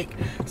not like.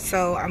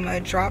 So I'm gonna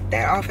drop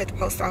that off at the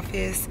post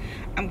office.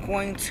 I'm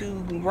going to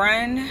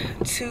run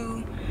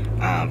to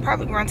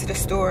probably run to the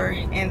store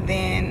and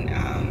then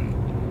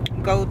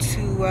go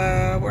to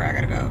where I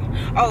gotta go,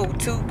 oh,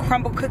 to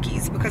Crumble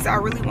Cookies, because I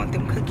really want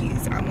them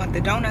cookies. I want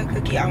the donut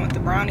cookie, I want the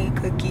brownie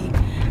cookie.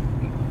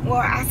 Well,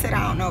 I said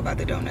I don't know about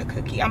the donut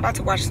cookie. I'm about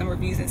to watch some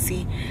reviews and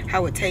see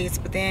how it tastes,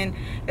 but then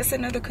it's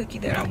another cookie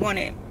that I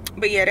wanted.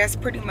 But yeah, that's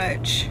pretty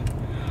much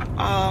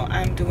all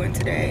I'm doing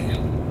today.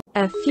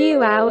 A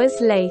few hours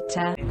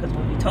later. Because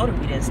when we told her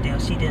we didn't steal,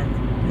 she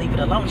didn't leave it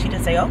alone. She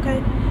didn't say okay.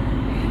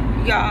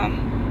 Y'all,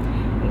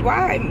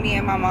 why me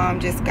and my mom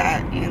just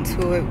got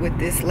into it with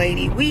this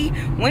lady. We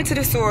went to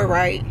the store,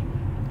 right?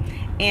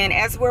 And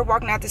as we're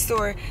walking out the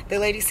store, the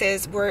lady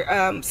says, "We're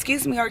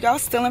excuse me, are y'all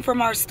stealing from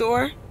our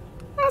store?"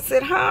 I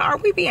said, huh? Are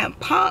we being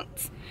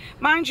punked?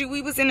 Mind you,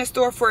 we was in the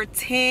store for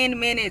 10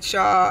 minutes,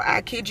 y'all.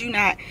 I kid you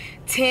not,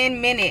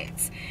 10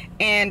 minutes.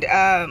 And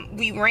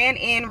we ran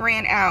in,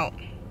 ran out.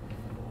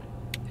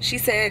 She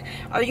said,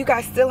 are you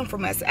guys stealing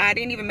from us? I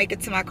didn't even make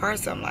it to my car,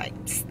 so I'm like,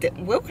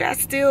 what would I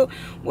steal?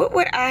 What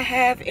would I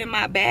have in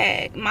my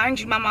bag? Mind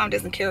you, my mom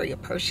doesn't carry a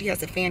purse. She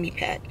has a fanny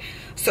pack.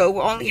 So it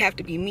will only have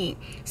to be me.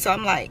 So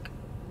I'm like,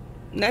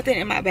 nothing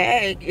in my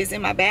bag is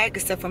in my bag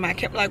except for my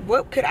camera. Like,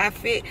 what could I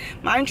fit?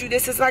 Mind you,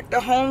 this is like the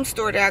home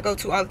store that I go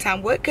to all the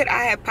time. What could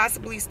I have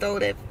possibly stole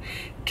that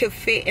could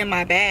fit in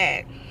my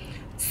bag?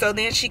 So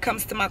then she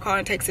comes to my car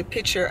and takes a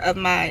picture of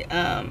my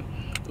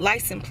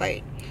license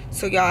plate.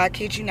 So y'all, I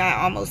kid you not,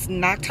 I almost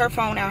knocked her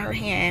phone out her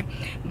hand.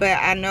 But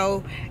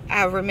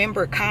I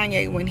remember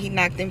Kanye when he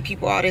knocked them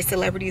people, all the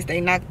celebrities,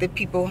 they knocked the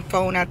people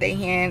phone out their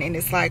hand, and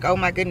it's like, oh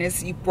my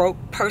goodness, you broke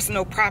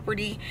personal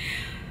property.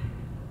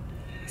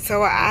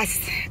 So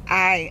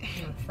I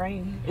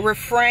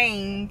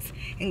refrained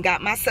and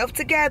got myself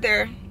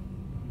together.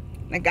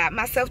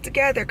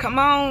 Come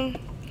on.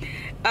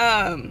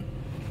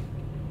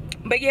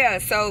 But yeah,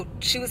 so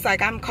she was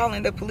like, I'm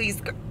calling the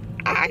police.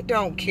 I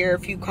don't care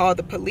if you call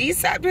the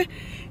police.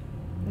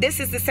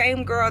 This is the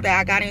same girl that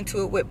I got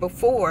into it with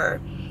before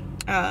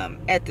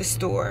at the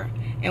store.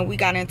 And we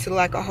got into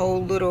like a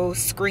whole little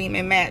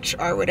screaming match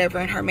or whatever,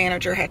 and her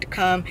manager had to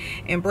come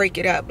and break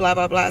it up, blah,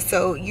 blah, blah.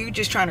 So you're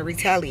just trying to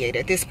retaliate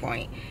at this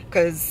point,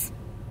 because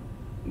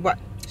what?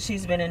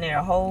 She's been in there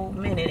a whole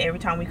minute every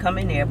time we come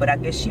in there, but I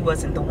guess she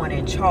wasn't the one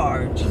in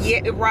charge.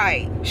 Yeah,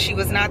 right. She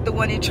was not the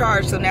one in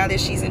charge. So now that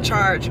she's in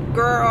charge,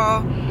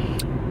 girl,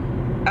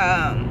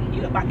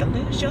 you're about to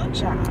lose your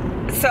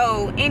job.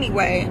 So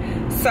anyway,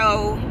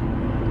 so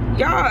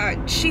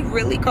y'all, she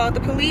really called the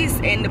police,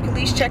 and the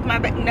police checked my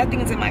bag.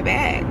 Nothing's in my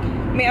bag.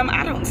 Ma'am,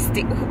 I don't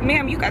steal.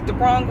 Ma'am, you got the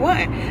wrong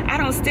one. I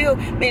don't steal.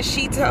 Man,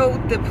 she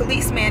told the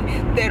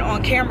policeman that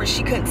on camera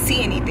she couldn't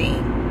see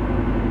anything.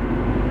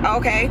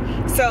 Okay,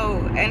 so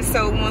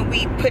when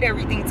we put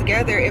everything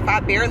together, if I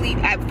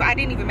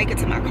didn't even make it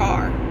to my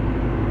car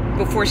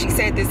before she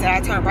said this, and I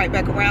turned right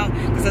back around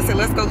because I said,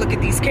 let's go look at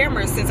these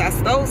cameras. Since I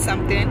stole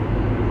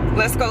something,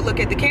 let's go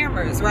look at the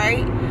cameras,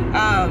 right?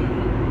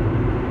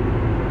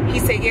 He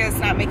said, yeah, it's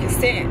not making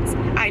sense.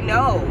 I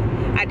know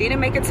I didn't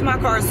make it to my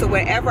car, so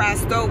whatever I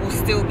stole will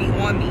still be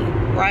on me,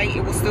 right?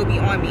 It will still be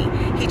on me.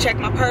 He checked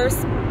my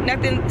purse.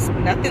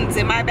 Nothing's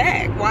in my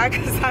bag. Why?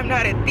 Because I'm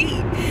not a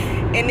thief.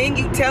 And then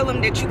you tell him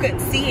that you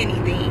couldn't see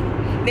anything.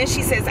 Then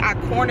she says I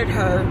cornered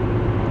her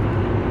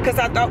because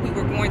I thought we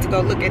were going to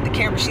go look at the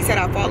camera. She said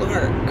I followed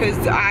her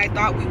because I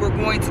thought we were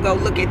going to go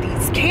look at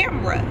these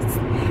cameras.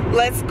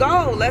 Let's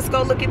go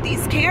look at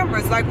these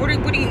cameras. Like, what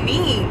do you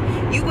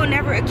mean? You will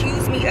never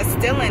accuse me of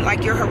stealing.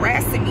 Like, you're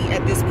harassing me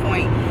at this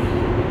point.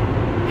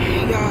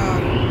 Y'all,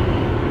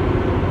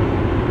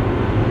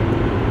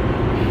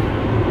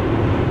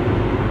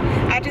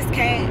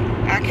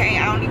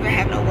 I don't even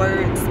have no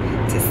words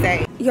to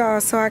say.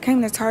 Y'all, so I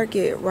came to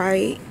Target,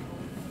 right?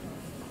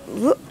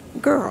 Look,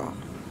 girl,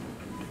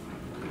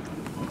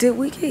 did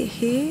we get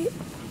hit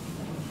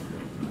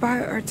by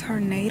a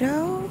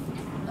tornado?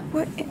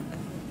 What?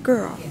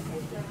 Girl,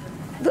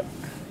 look.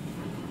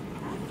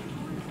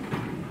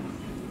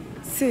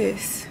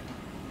 Sis.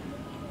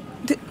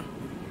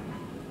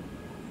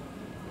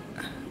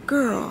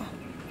 Girl,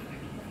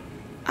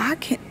 I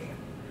can't.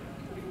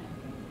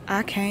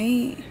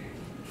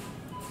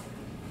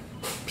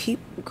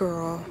 People,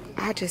 girl,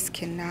 I just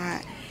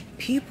cannot.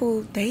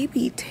 People, they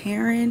be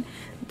tearing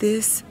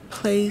this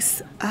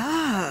place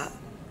up.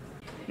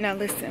 Now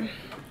listen,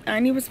 I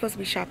ain't even supposed to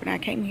be shopping. I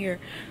came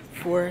here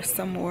for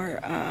some more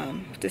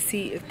to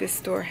see if this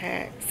store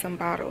had some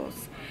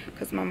bottles,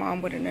 because my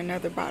mom wanted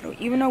another bottle.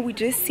 Even though we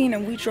just seen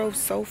them, we drove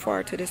so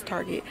far to this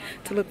Target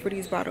to look for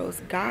these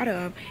bottles, got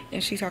them,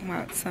 and she talking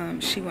about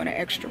she want an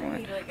extra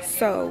one.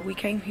 So we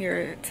came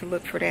here to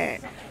look for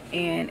that,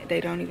 and they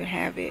don't even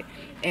have it.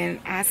 And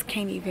I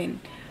can't even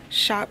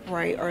shop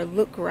right or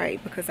look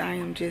right because I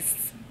am just,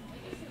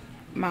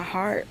 my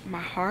heart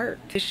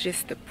is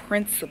just the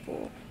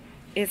principle.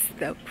 It's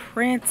the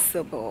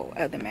principle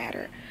of the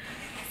matter.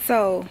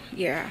 So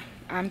yeah,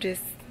 I am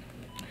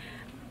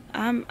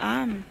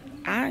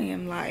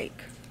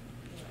like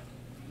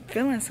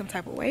feeling some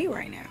type of way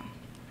right now.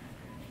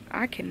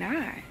 I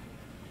cannot.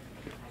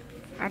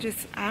 I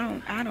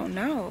don't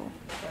know.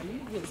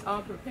 You was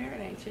all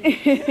prepared, ain't you?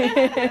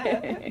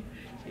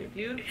 You're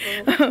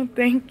beautiful. Oh,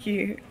 thank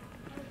you.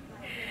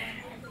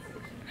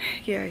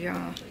 Yeah,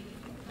 y'all,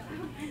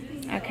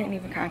 I can't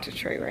even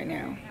concentrate right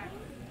now.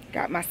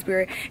 Got my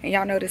spirit, and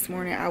y'all know this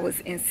morning I was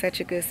in such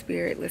a good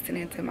spirit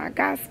listening to my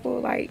gospel.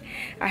 Like,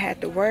 I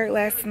had the word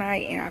last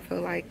night, and I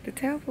feel like the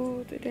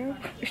devil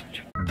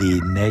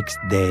The next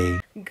day.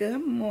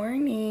 Good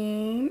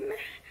morning.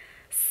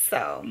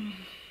 So,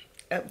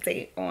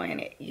 update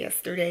on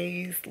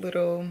yesterday's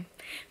little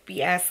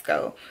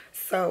fiasco.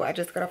 So I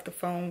just got off the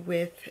phone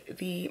with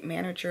the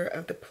manager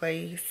of the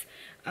place,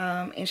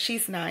 and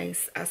she's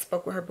nice. I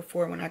spoke with her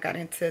before when I got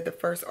into the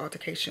first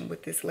altercation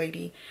with this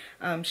lady.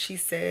 She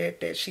said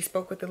that she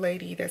spoke with the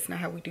lady. That's not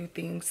how we do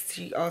things.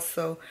 She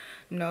also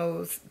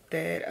knows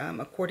that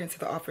according to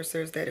the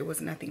officers that it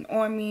was nothing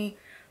on me.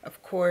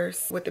 Of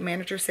course, what the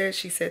manager said,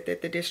 she said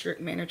that the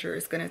district manager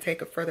is going to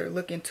take a further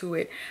look into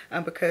it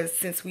because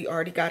since we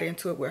already got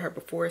into it with her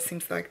before, it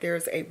seems like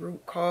there's a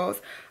root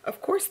cause.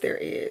 Of course there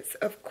is.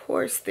 Of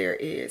course there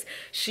is.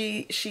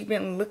 She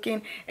been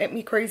looking at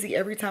me crazy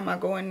every time I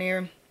go in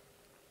there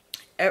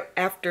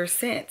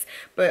since,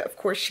 but of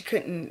course she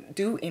couldn't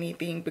do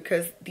anything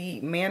because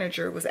the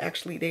manager was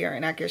actually there,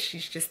 and I guess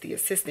she's just the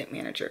assistant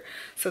manager.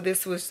 So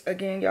this was,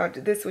 again, y'all,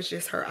 this was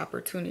just her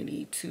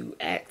opportunity to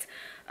act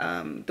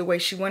the way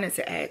she wanted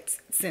to act,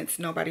 since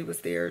nobody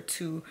was there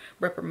to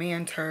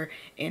reprimand her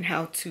and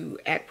how to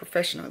act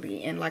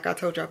professionally. And like I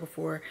told y'all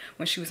before,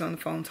 when she was on the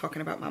phone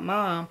talking about my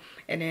mom,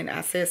 and then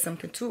I said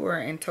something to her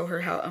and told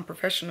her how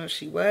unprofessional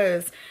she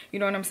was, you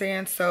know what I'm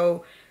saying?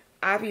 So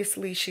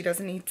obviously she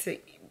doesn't need to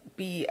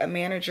be a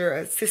manager,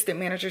 assistant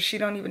manager. She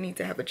don't even need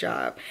to have a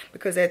job,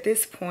 because at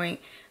this point,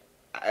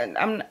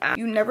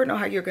 you never know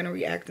how you're going to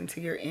react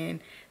until you're in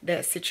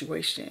that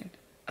situation.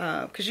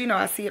 Because, you know,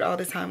 I see it all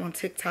the time on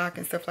TikTok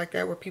and stuff like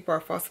that where people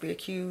are falsely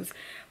accused.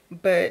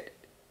 But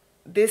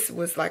this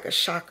was like a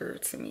shocker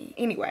to me.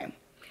 Anyway,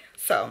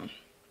 so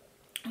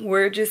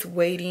we're just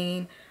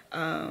waiting.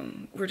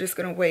 We're just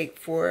going to wait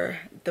for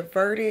the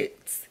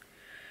verdicts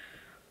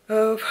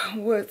of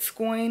what's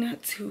going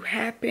to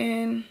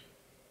happen.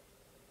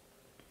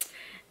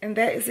 And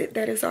that is it.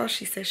 That is all.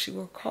 She says she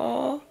will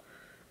call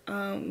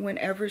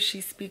whenever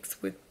she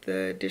speaks with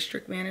the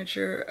district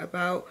manager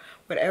about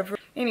whatever.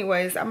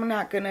 Anyways, I'm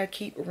not gonna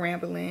keep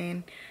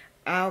rambling.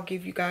 I'll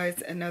give you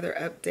guys another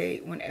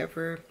update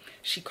whenever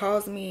she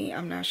calls me.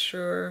 I'm not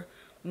sure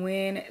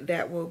when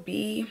that will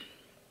be,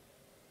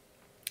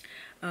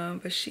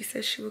 but she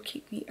says she will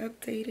keep me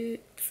updated.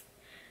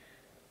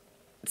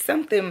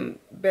 something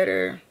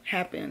better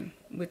happen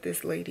with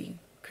this lady,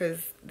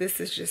 because this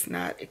is just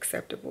not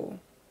acceptable.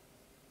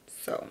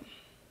 So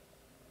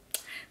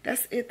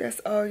that's it. That's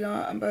all,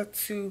 y'all. I'm about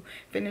to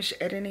finish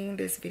editing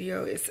this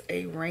video. It's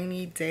a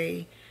rainy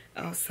day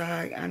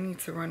outside. I need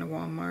to run to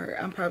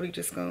Walmart. I'm probably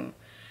just gonna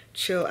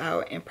chill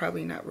out and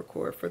probably not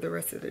record for the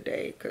rest of the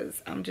day,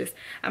 because I'm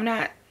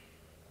not.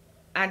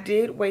 I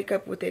did wake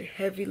up with it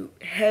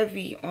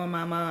heavy on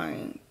my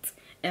mind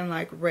and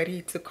like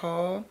ready to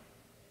call.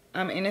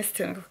 And it's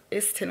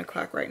 10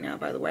 o'clock right now,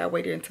 by the way. I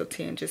waited until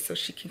 10 just so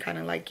she can kind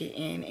of like get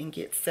in and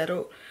get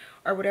settled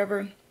or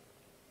whatever.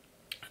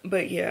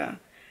 But yeah,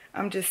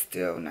 I'm just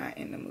still not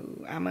in the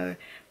mood. I'm gonna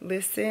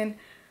listen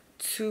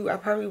to, I'll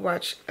probably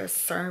watch a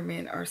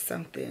sermon or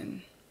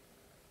something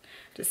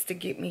just to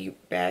get me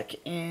back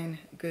in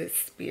good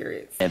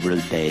spirits. Several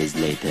days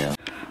later.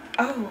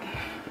 Oh.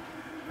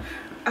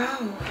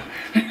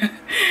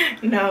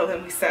 No,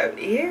 let me stop.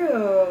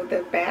 Ew,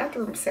 the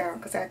bathroom sound,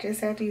 because I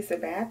just had to use the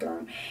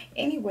bathroom.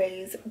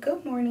 Anyways,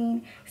 good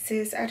morning,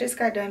 sis. I just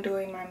got done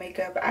doing my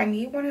makeup. I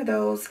need one of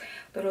those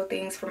little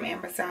things from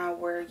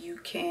Amazon where you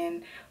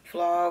can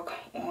vlog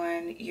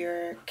on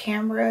your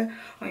camera,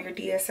 on your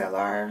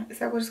DSLR. Is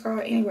that what it's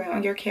called? Anyway,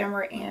 on your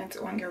camera and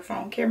on your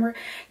phone camera.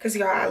 Because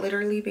y'all, I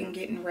literally been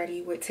getting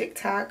ready with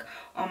TikTok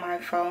on my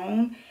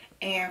phone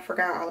and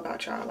forgot all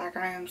about y'all. Like,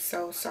 I am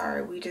so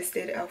sorry. We just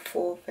did a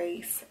full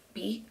face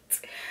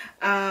beat.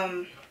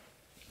 And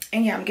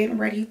yeah, I'm getting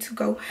ready to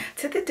go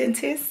to the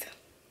dentist.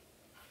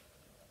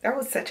 That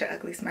was such an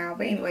ugly smile.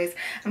 But anyways,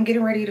 I'm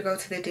getting ready to go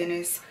to the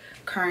dentist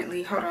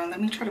currently. Hold on,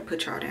 let me try to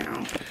put y'all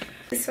down.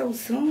 It's so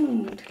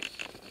zoomed.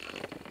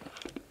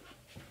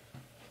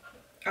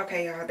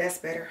 Okay, y'all, that's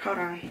better. Hold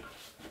on.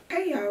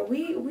 Hey y'all,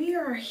 we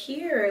are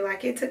here.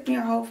 Like, it took me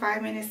a whole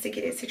 5 minutes to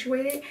get it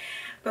situated,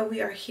 but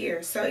we are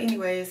here. So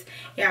anyways,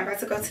 yeah, I'm about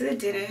to go to the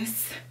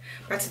dentist.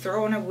 About to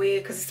throw on a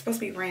wig because it's supposed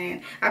to be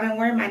raining. I've been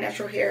wearing my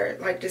natural hair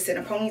like just in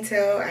a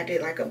ponytail. I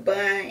did like a bun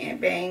and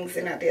bangs,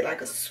 and I did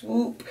like a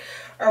swoop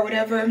or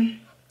whatever.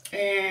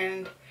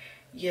 And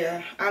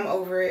yeah, I'm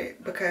over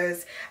it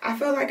because I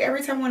feel like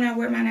every time when I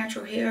wear my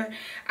natural hair,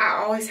 I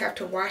always have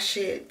to wash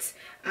it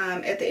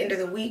at the end of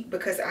the week,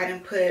 because I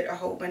didn't put a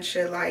whole bunch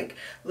of like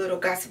little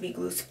Got2b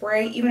glue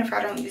spray. Even if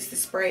I don't use the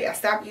spray, I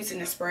stopped using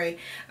the spray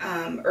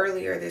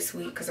earlier this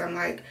week because I'm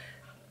like,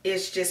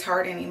 it's just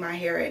hardening my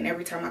hair, and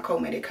every time I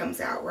comb it, it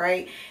comes out,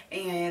 right?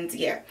 And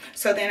yeah,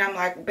 so then I'm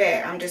like,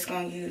 bet I'm just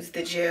gonna use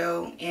the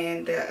gel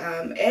and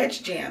the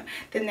edge jam.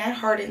 Then that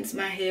hardens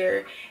my hair,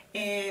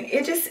 and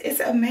it's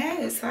a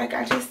mess. Like,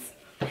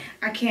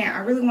 I can't. I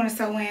really want to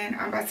sew in.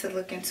 I'm about to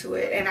look into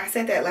it. And I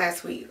said that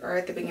last week or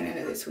at the beginning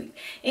of this week.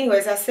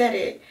 Anyways, I said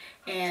it.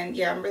 And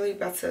yeah, I'm really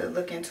about to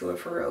look into it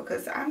for real,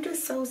 because I'm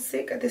just so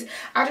sick of this.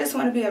 I just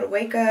want to be able to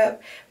wake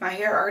up, my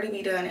hair already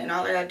be done, and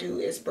all I gotta do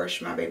is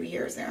brush my baby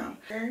hairs down.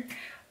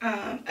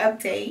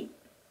 Update.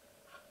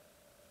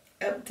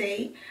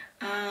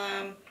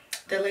 The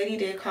lady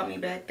did call me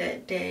back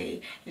that day,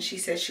 and she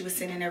said she was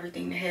sending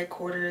everything to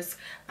headquarters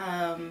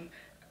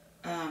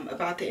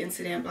about the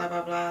incident, blah,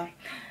 blah, blah.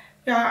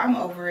 Y'all, I'm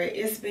over it.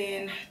 It's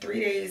been 3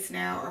 days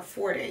now, or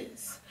 4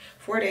 days.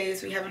 4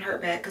 days we haven't heard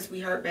back, because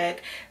we heard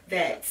back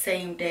that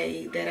same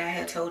day that I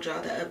had told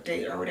y'all the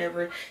update or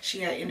whatever. She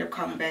had ended up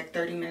calling back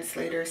 30 minutes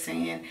later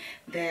saying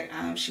that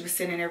she was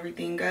sending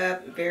everything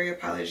up, very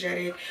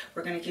apologetic.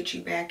 We're going to get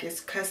you back as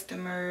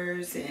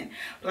customers and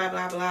blah,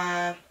 blah,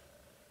 blah.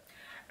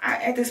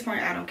 At this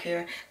point, I don't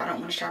care. I don't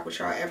want to shop with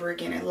y'all ever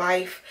again in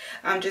life.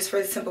 Just for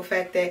the simple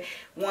fact that,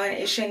 one,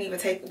 it shouldn't even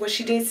take, well,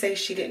 she did say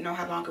she didn't know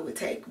how long it would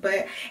take,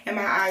 but in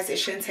my eyes, it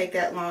shouldn't take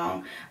that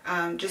long.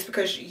 Just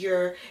because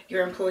your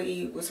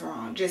employee was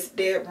wrong, just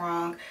dead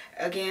wrong.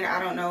 Again, I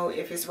don't know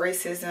if it's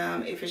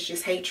racism, if it's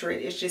just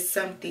hatred. It's just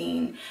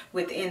something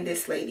within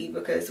this lady,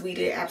 because we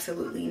did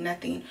absolutely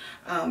nothing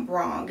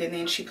wrong. And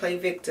then she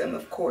played victim,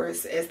 of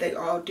course, as they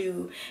all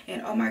do.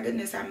 And oh my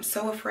goodness, I'm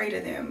so afraid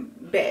of them.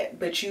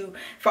 But you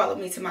followed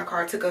me to my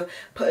car, took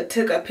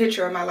a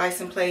picture of my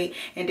license plate,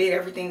 and did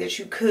everything that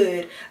you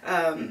could,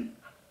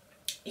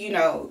 you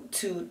know,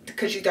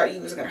 because you thought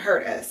you was gonna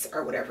hurt us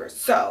or whatever.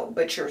 So,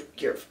 but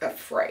you're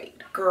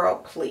afraid, girl,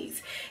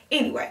 please.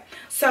 Anyway,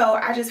 so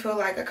I just feel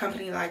like a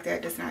company like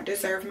that does not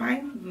deserve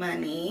my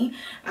money,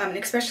 and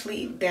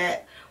especially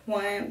that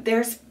one.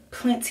 There's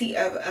plenty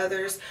of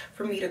others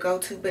for me to go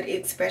to, but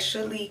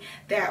especially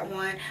that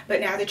one. But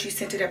now that you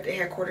sent it up to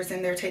headquarters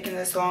and they're taking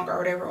this long or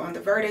whatever on the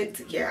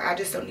verdict, yeah, I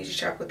just don't need to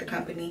shop with the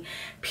company,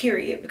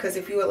 period. Because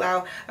if you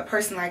allow a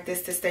person like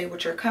this to stay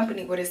with your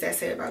company, what does that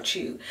say about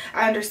you?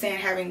 I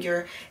understand having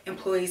your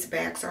employees'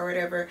 backs or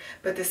whatever,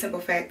 but the simple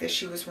fact that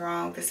she was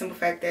wrong, the simple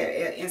fact that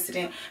an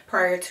incident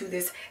prior to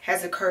this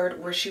has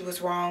occurred where she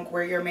was wrong,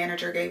 where your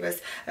manager gave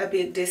us a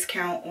big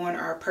discount on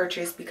our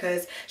purchase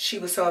because she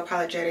was so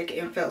apologetic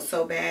and felt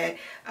so bad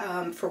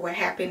bad for what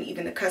happened.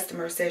 Even the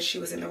customer said she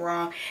was in the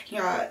wrong.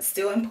 Y'all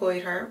still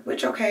employed her,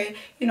 which okay,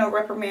 you know,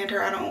 reprimand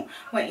her. I don't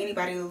want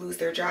anybody to lose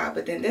their job.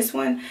 But then this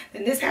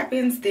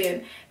happens,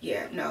 then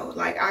yeah, no,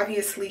 like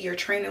obviously you're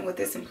training with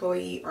this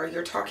employee or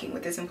you're talking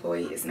with this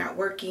employee is not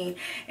working,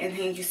 and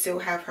then you still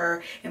have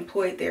her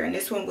employed there. And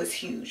this one was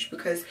huge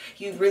because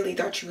you really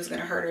thought you was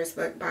gonna hurt us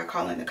by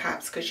calling the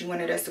cops because you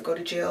wanted us to go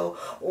to jail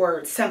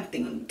or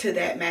something to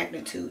that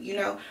magnitude. You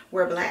know,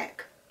 we're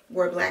black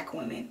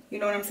women, you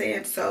know what I'm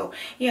saying? So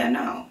yeah,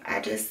 no, I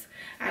just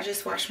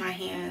wash my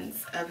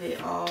hands of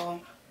it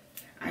all.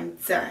 I'm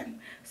done.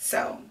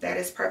 So that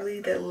is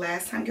probably the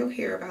last time you'll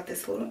hear about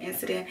this little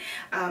incident.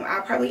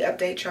 I'll probably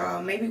update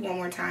y'all maybe one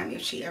more time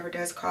if she ever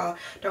does call.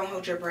 Don't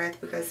hold your breath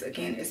because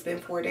again, it's been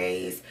 4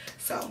 days.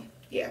 So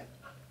yeah.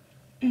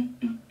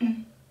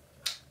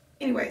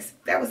 Anyways,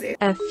 that was it.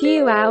 A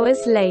few hours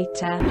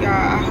later. Y'all,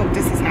 I hope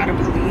this is not a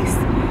police.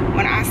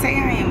 When I say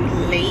I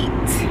am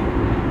late,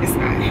 it's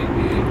not.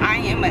 I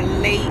am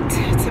late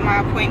to my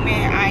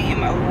appointment. I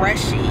am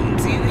rushing.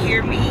 Do you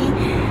hear me?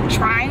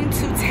 Trying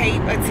to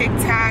tape a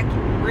TikTok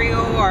reel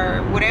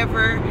or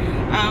whatever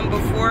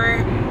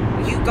before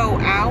you go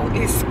out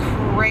is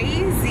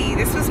crazy.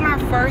 This was my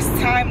first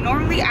time.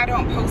 Normally I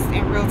don't post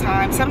in real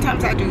time.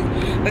 Sometimes I do,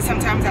 but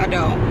sometimes I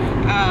don't.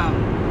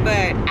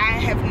 But I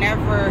have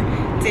never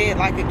did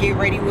like a get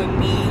ready with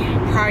me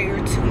prior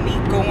to me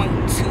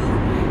going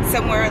to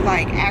somewhere,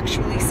 like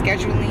actually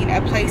scheduling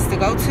a place to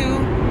go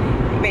to.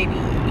 Baby,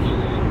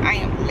 I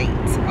am late,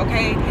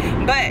 okay?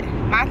 But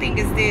my thing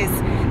is this,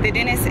 the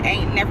dentist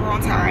ain't never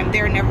on time.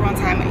 They're never on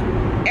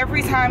time.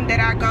 Every time that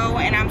I go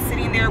and I'm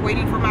sitting there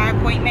waiting for my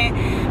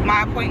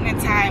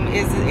appointment time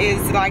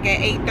is like at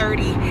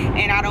 8:30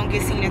 and I don't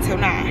get seen until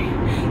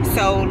 9.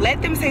 So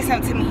let them say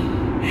something to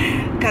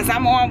me because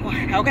I'm on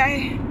one,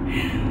 okay?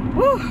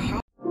 Woo.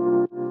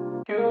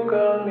 You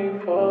got me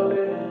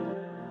falling.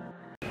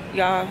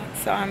 Y'all,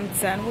 so I'm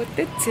done with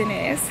the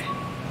dentist.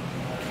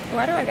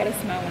 Why do I gotta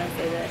smile when I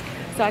say that?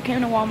 So I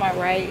came to Walmart,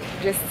 right,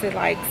 just to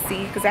like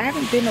see, because I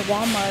haven't been to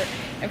Walmart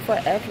in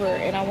forever,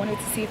 and I wanted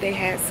to see if they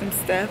had some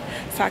stuff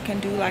so I can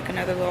do like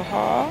another little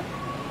haul.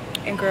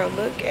 And girl,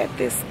 look at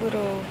this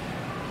little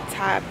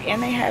top,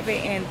 and they have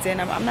it in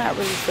denim. I'm not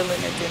really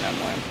feeling the denim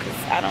one because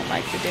I don't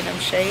like the denim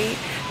shade.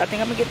 I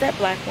think I'm gonna get that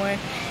black one.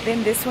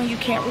 Then this one, you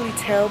can't really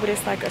tell, but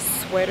it's like a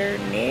sweater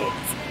knit.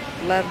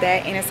 Love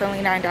that, and it's only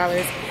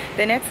 $9.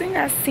 The next thing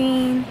I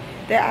seen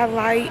that I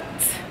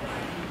liked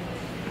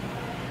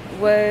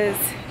was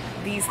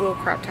these little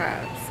crop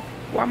tops.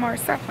 Walmart,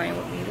 stop playing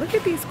with me. Look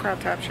at these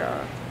crop tops,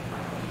 y'all.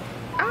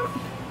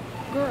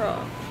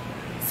 Girl.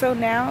 So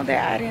now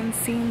that I didn't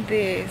seen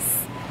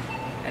this,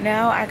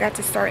 now I got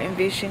to start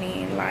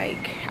envisioning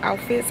like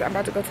outfits. I'm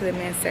about to go to the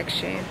men's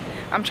section.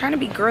 I'm trying to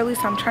be girly,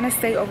 so I'm trying to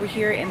stay over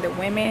here in the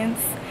women's.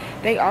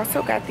 They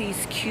also got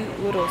these cute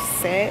little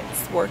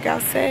sets,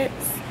 workout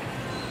sets.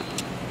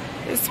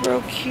 It's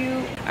real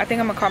cute. I think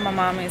I'm gonna call my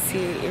mom and see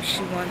if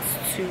she wants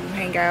to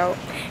hang out.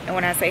 And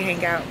when I say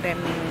hang out, that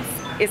means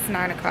it's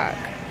 9 o'clock.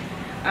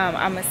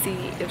 I'm gonna see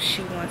if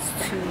she wants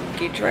to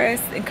get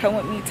dressed and come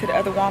with me to the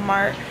other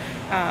Walmart.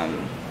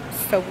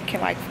 So we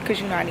can like, cause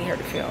you know I need her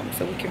to film.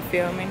 So we can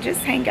film and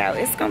just hang out.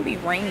 It's gonna be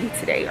rainy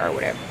today or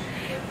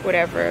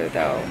whatever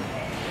though.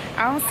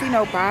 I don't see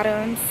no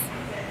bottoms.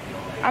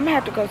 I'm gonna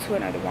have to go to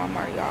another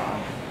Walmart,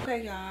 y'all.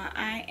 Okay, y'all,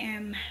 I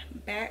am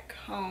back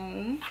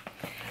home.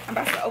 I'm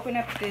about to open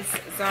up this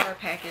Zara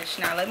package.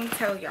 Now, let me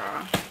tell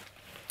y'all,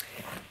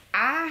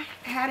 I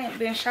hadn't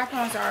been shopping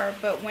on Zara,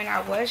 but when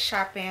I was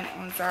shopping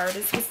on Zara,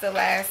 this was the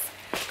last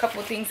couple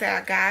of things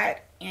that I got,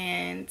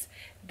 and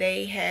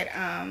they had,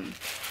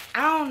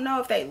 I don't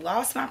know if they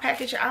lost my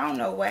package. I don't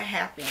know what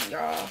happened,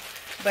 y'all,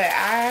 but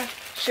I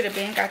should have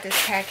been got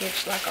this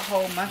package like a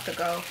whole month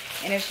ago,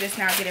 and it's just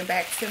now getting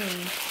back to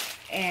me.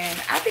 And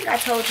I think I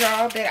told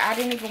y'all that I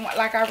didn't even want,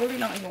 like, I really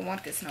don't even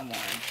want this no more.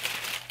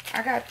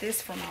 I got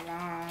this for my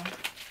mom.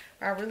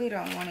 I really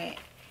don't want it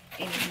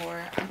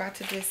anymore. I'm about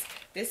to just,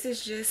 this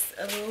is just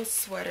a little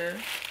sweater.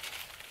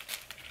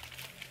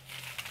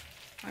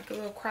 Like a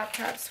little crop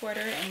top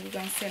sweater, and we're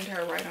gonna send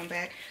her right on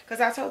back.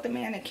 Because I told the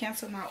man to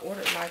cancel my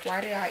order. Like,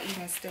 why did I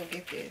even still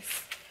get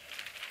this?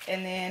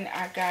 And then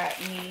I got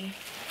me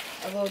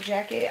a little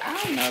jacket.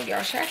 I don't know,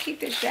 y'all. Should I keep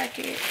this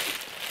jacket?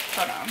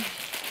 Hold on.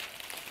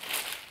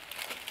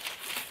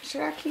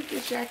 Should I keep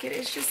this jacket?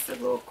 It's just a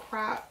little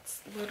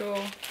cropped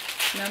little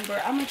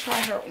number. I'm gonna try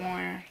her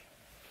on.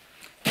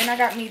 Then I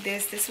got me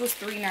this. This was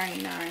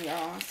 $3.99,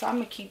 y'all. So I'm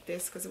gonna keep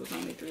this because it was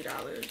only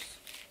 $3.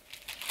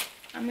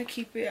 I'm gonna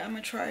keep it. I'm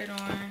gonna try it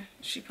on.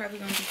 She probably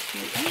gonna be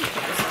cute. I'm gonna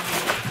put this on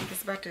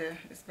here.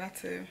 It's about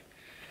to.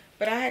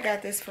 But I had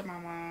got this for my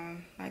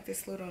mom, like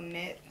this little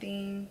net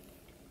thing.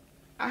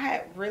 I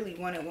had really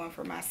wanted one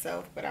for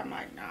myself, but I'm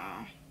like,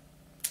 nah.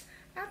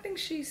 I think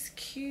she's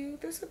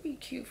cute. This would be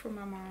cute for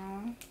my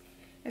mom.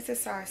 It's a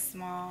size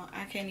small.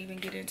 I can't even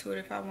get into it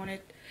if I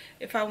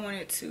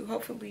wanted to.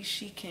 Hopefully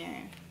she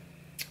can.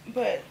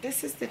 But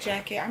this is the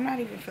jacket. I'm not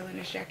even feeling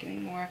this jacket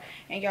anymore.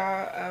 And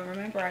y'all,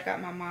 remember I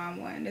got my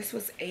mom one. This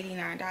was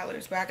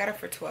 $89, but I got it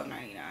for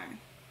 $12.99.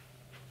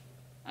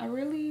 I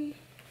really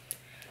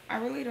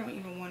don't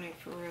even want it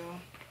for real.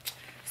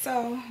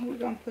 So we're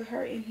gonna put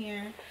her in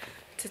here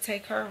to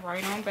take her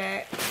right on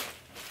back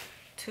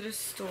to the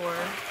store.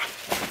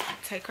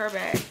 Take her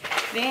back.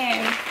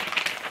 Then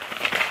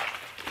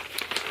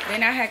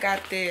I had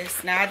got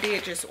this. Now I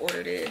did just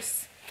order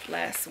this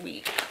last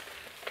week.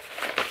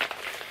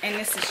 And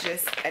this is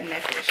just a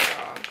necklace,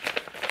 y'all.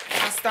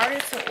 I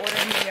started to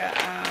order me a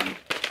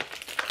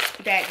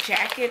that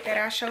jacket that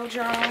I showed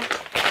y'all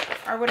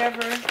or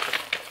whatever.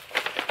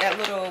 That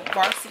little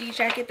varsity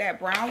jacket, that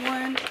brown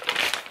one.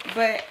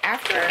 But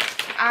after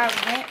I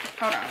went,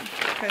 hold on,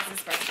 because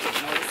it's about to get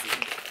noisy.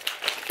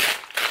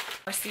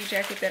 Varsity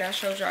jacket that I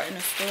showed y'all in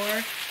the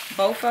store,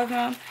 both of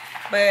them.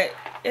 But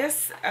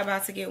it's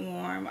about to get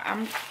warm.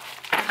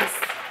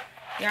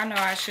 Y'all know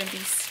I shouldn't be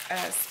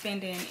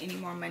spending any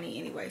more money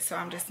anyway, so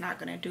I'm just not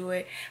gonna do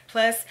it.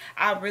 Plus,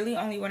 I really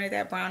only wanted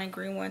that brown and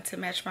green one to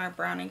match my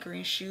brown and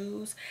green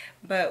shoes,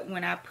 but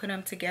when I put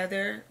them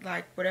together,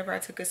 like whatever I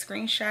took a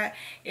screenshot,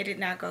 it did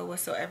not go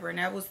whatsoever, and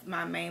that was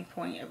my main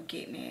point of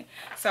getting it.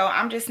 So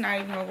I'm just not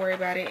even gonna worry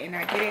about it, and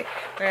I get it.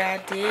 But I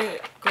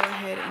did go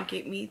ahead and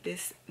get me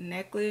this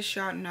necklace.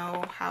 Y'all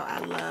know how I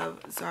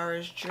love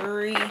Zara's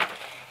jewelry.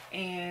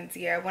 And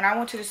yeah, when I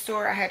went to the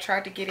store, I had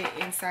tried to get it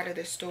inside of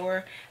the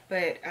store,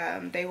 but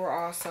they were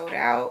all sold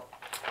out.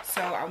 So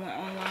I went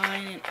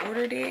online and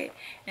ordered it,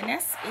 and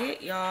that's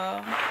it,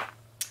 y'all.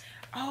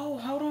 Oh,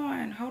 hold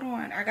on,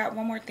 I got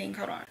one more thing.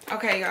 Hold on.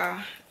 Okay, y'all,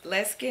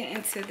 let's get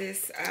into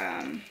this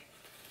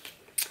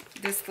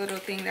this little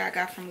thing that I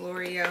got from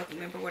L'Oreal.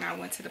 Remember when I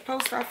went to the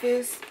post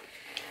office,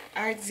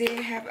 I did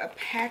have a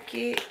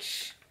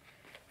package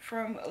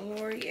from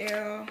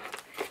L'Oreal,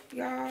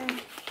 y'all.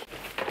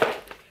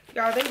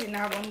 Y'all, they did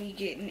not want me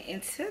getting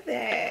into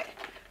that.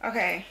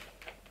 Okay.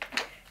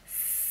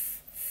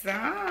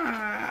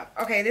 Stop.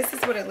 Okay, this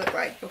is what it looked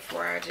like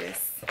before I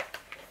just...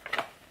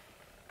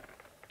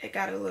 It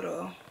got a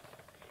little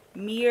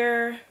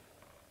mirror.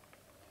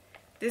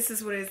 This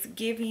is what it's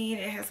giving.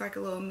 It has like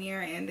a little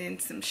mirror and then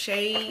some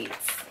shades.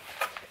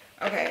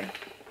 Okay.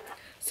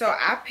 So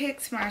I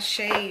picked my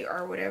shade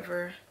or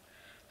whatever.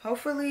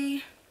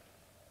 Hopefully...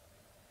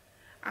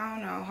 I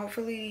don't know.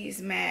 Hopefully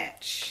these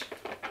match.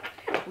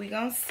 We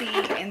gonna see.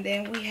 And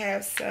then we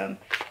have some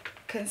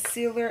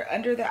concealer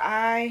under the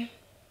eye.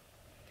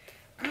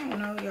 I don't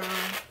know, y'all.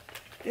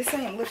 This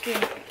ain't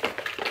looking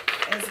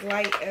as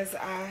light as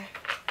I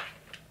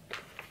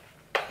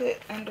put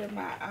under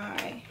my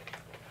eye.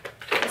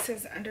 This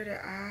is under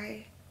the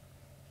eye,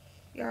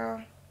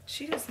 y'all.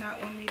 She does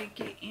not want me to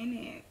get in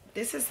it.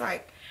 This is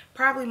like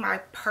probably my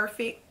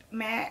perfect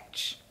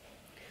match,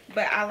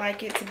 but I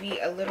like it to be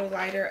a little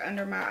lighter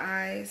under my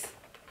eyes.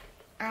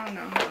 I don't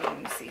know. Hold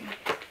on, let me see.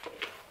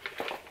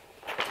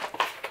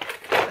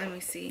 Let me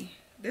see.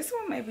 This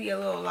one may be a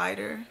little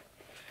lighter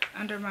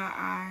under my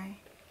eye.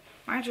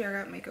 Mind you, I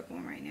got makeup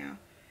on right now.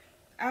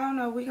 I don't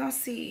know. We gonna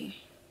see.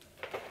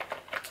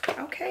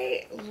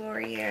 Okay,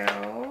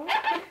 L'Oreal.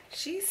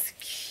 She's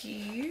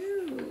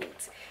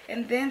cute.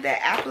 And then the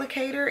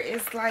applicator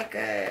is like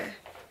a...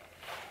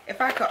 If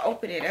I could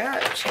open it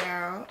up,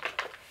 child.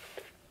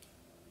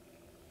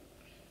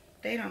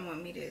 They don't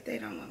want me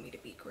to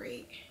be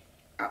great.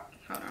 Oh,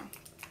 hold on.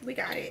 We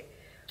got it.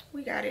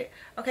 We got it.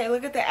 Okay,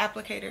 look at the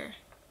applicator.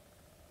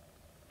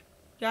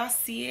 Y'all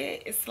see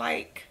it? It's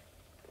like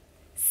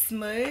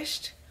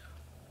smushed.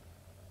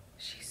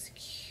 She's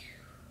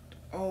cute.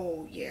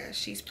 Oh yeah,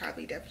 she's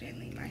probably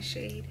definitely my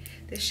shade.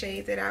 The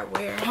shade that I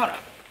wear. Hold on.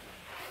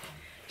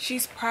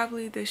 She's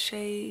probably the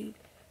shade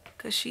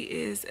because she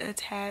is a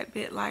tad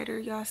bit lighter.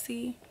 Y'all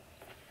see?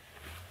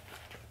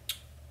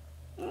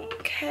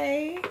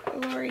 Okay,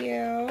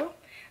 L'Oreal.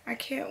 I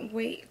can't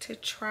wait to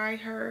try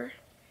her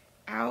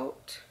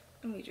out.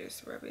 Let me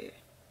just rub it.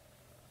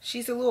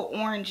 She's a little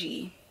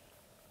orangey,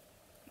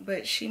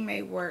 but she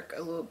may work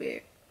a little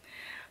bit.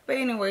 But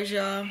anyways,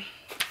 y'all,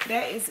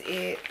 that is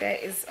it.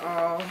 That is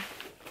all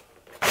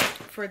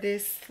for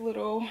this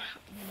little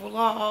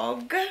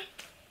vlog.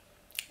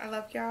 I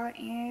love y'all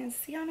and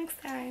see y'all next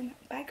time.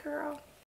 Bye, girl.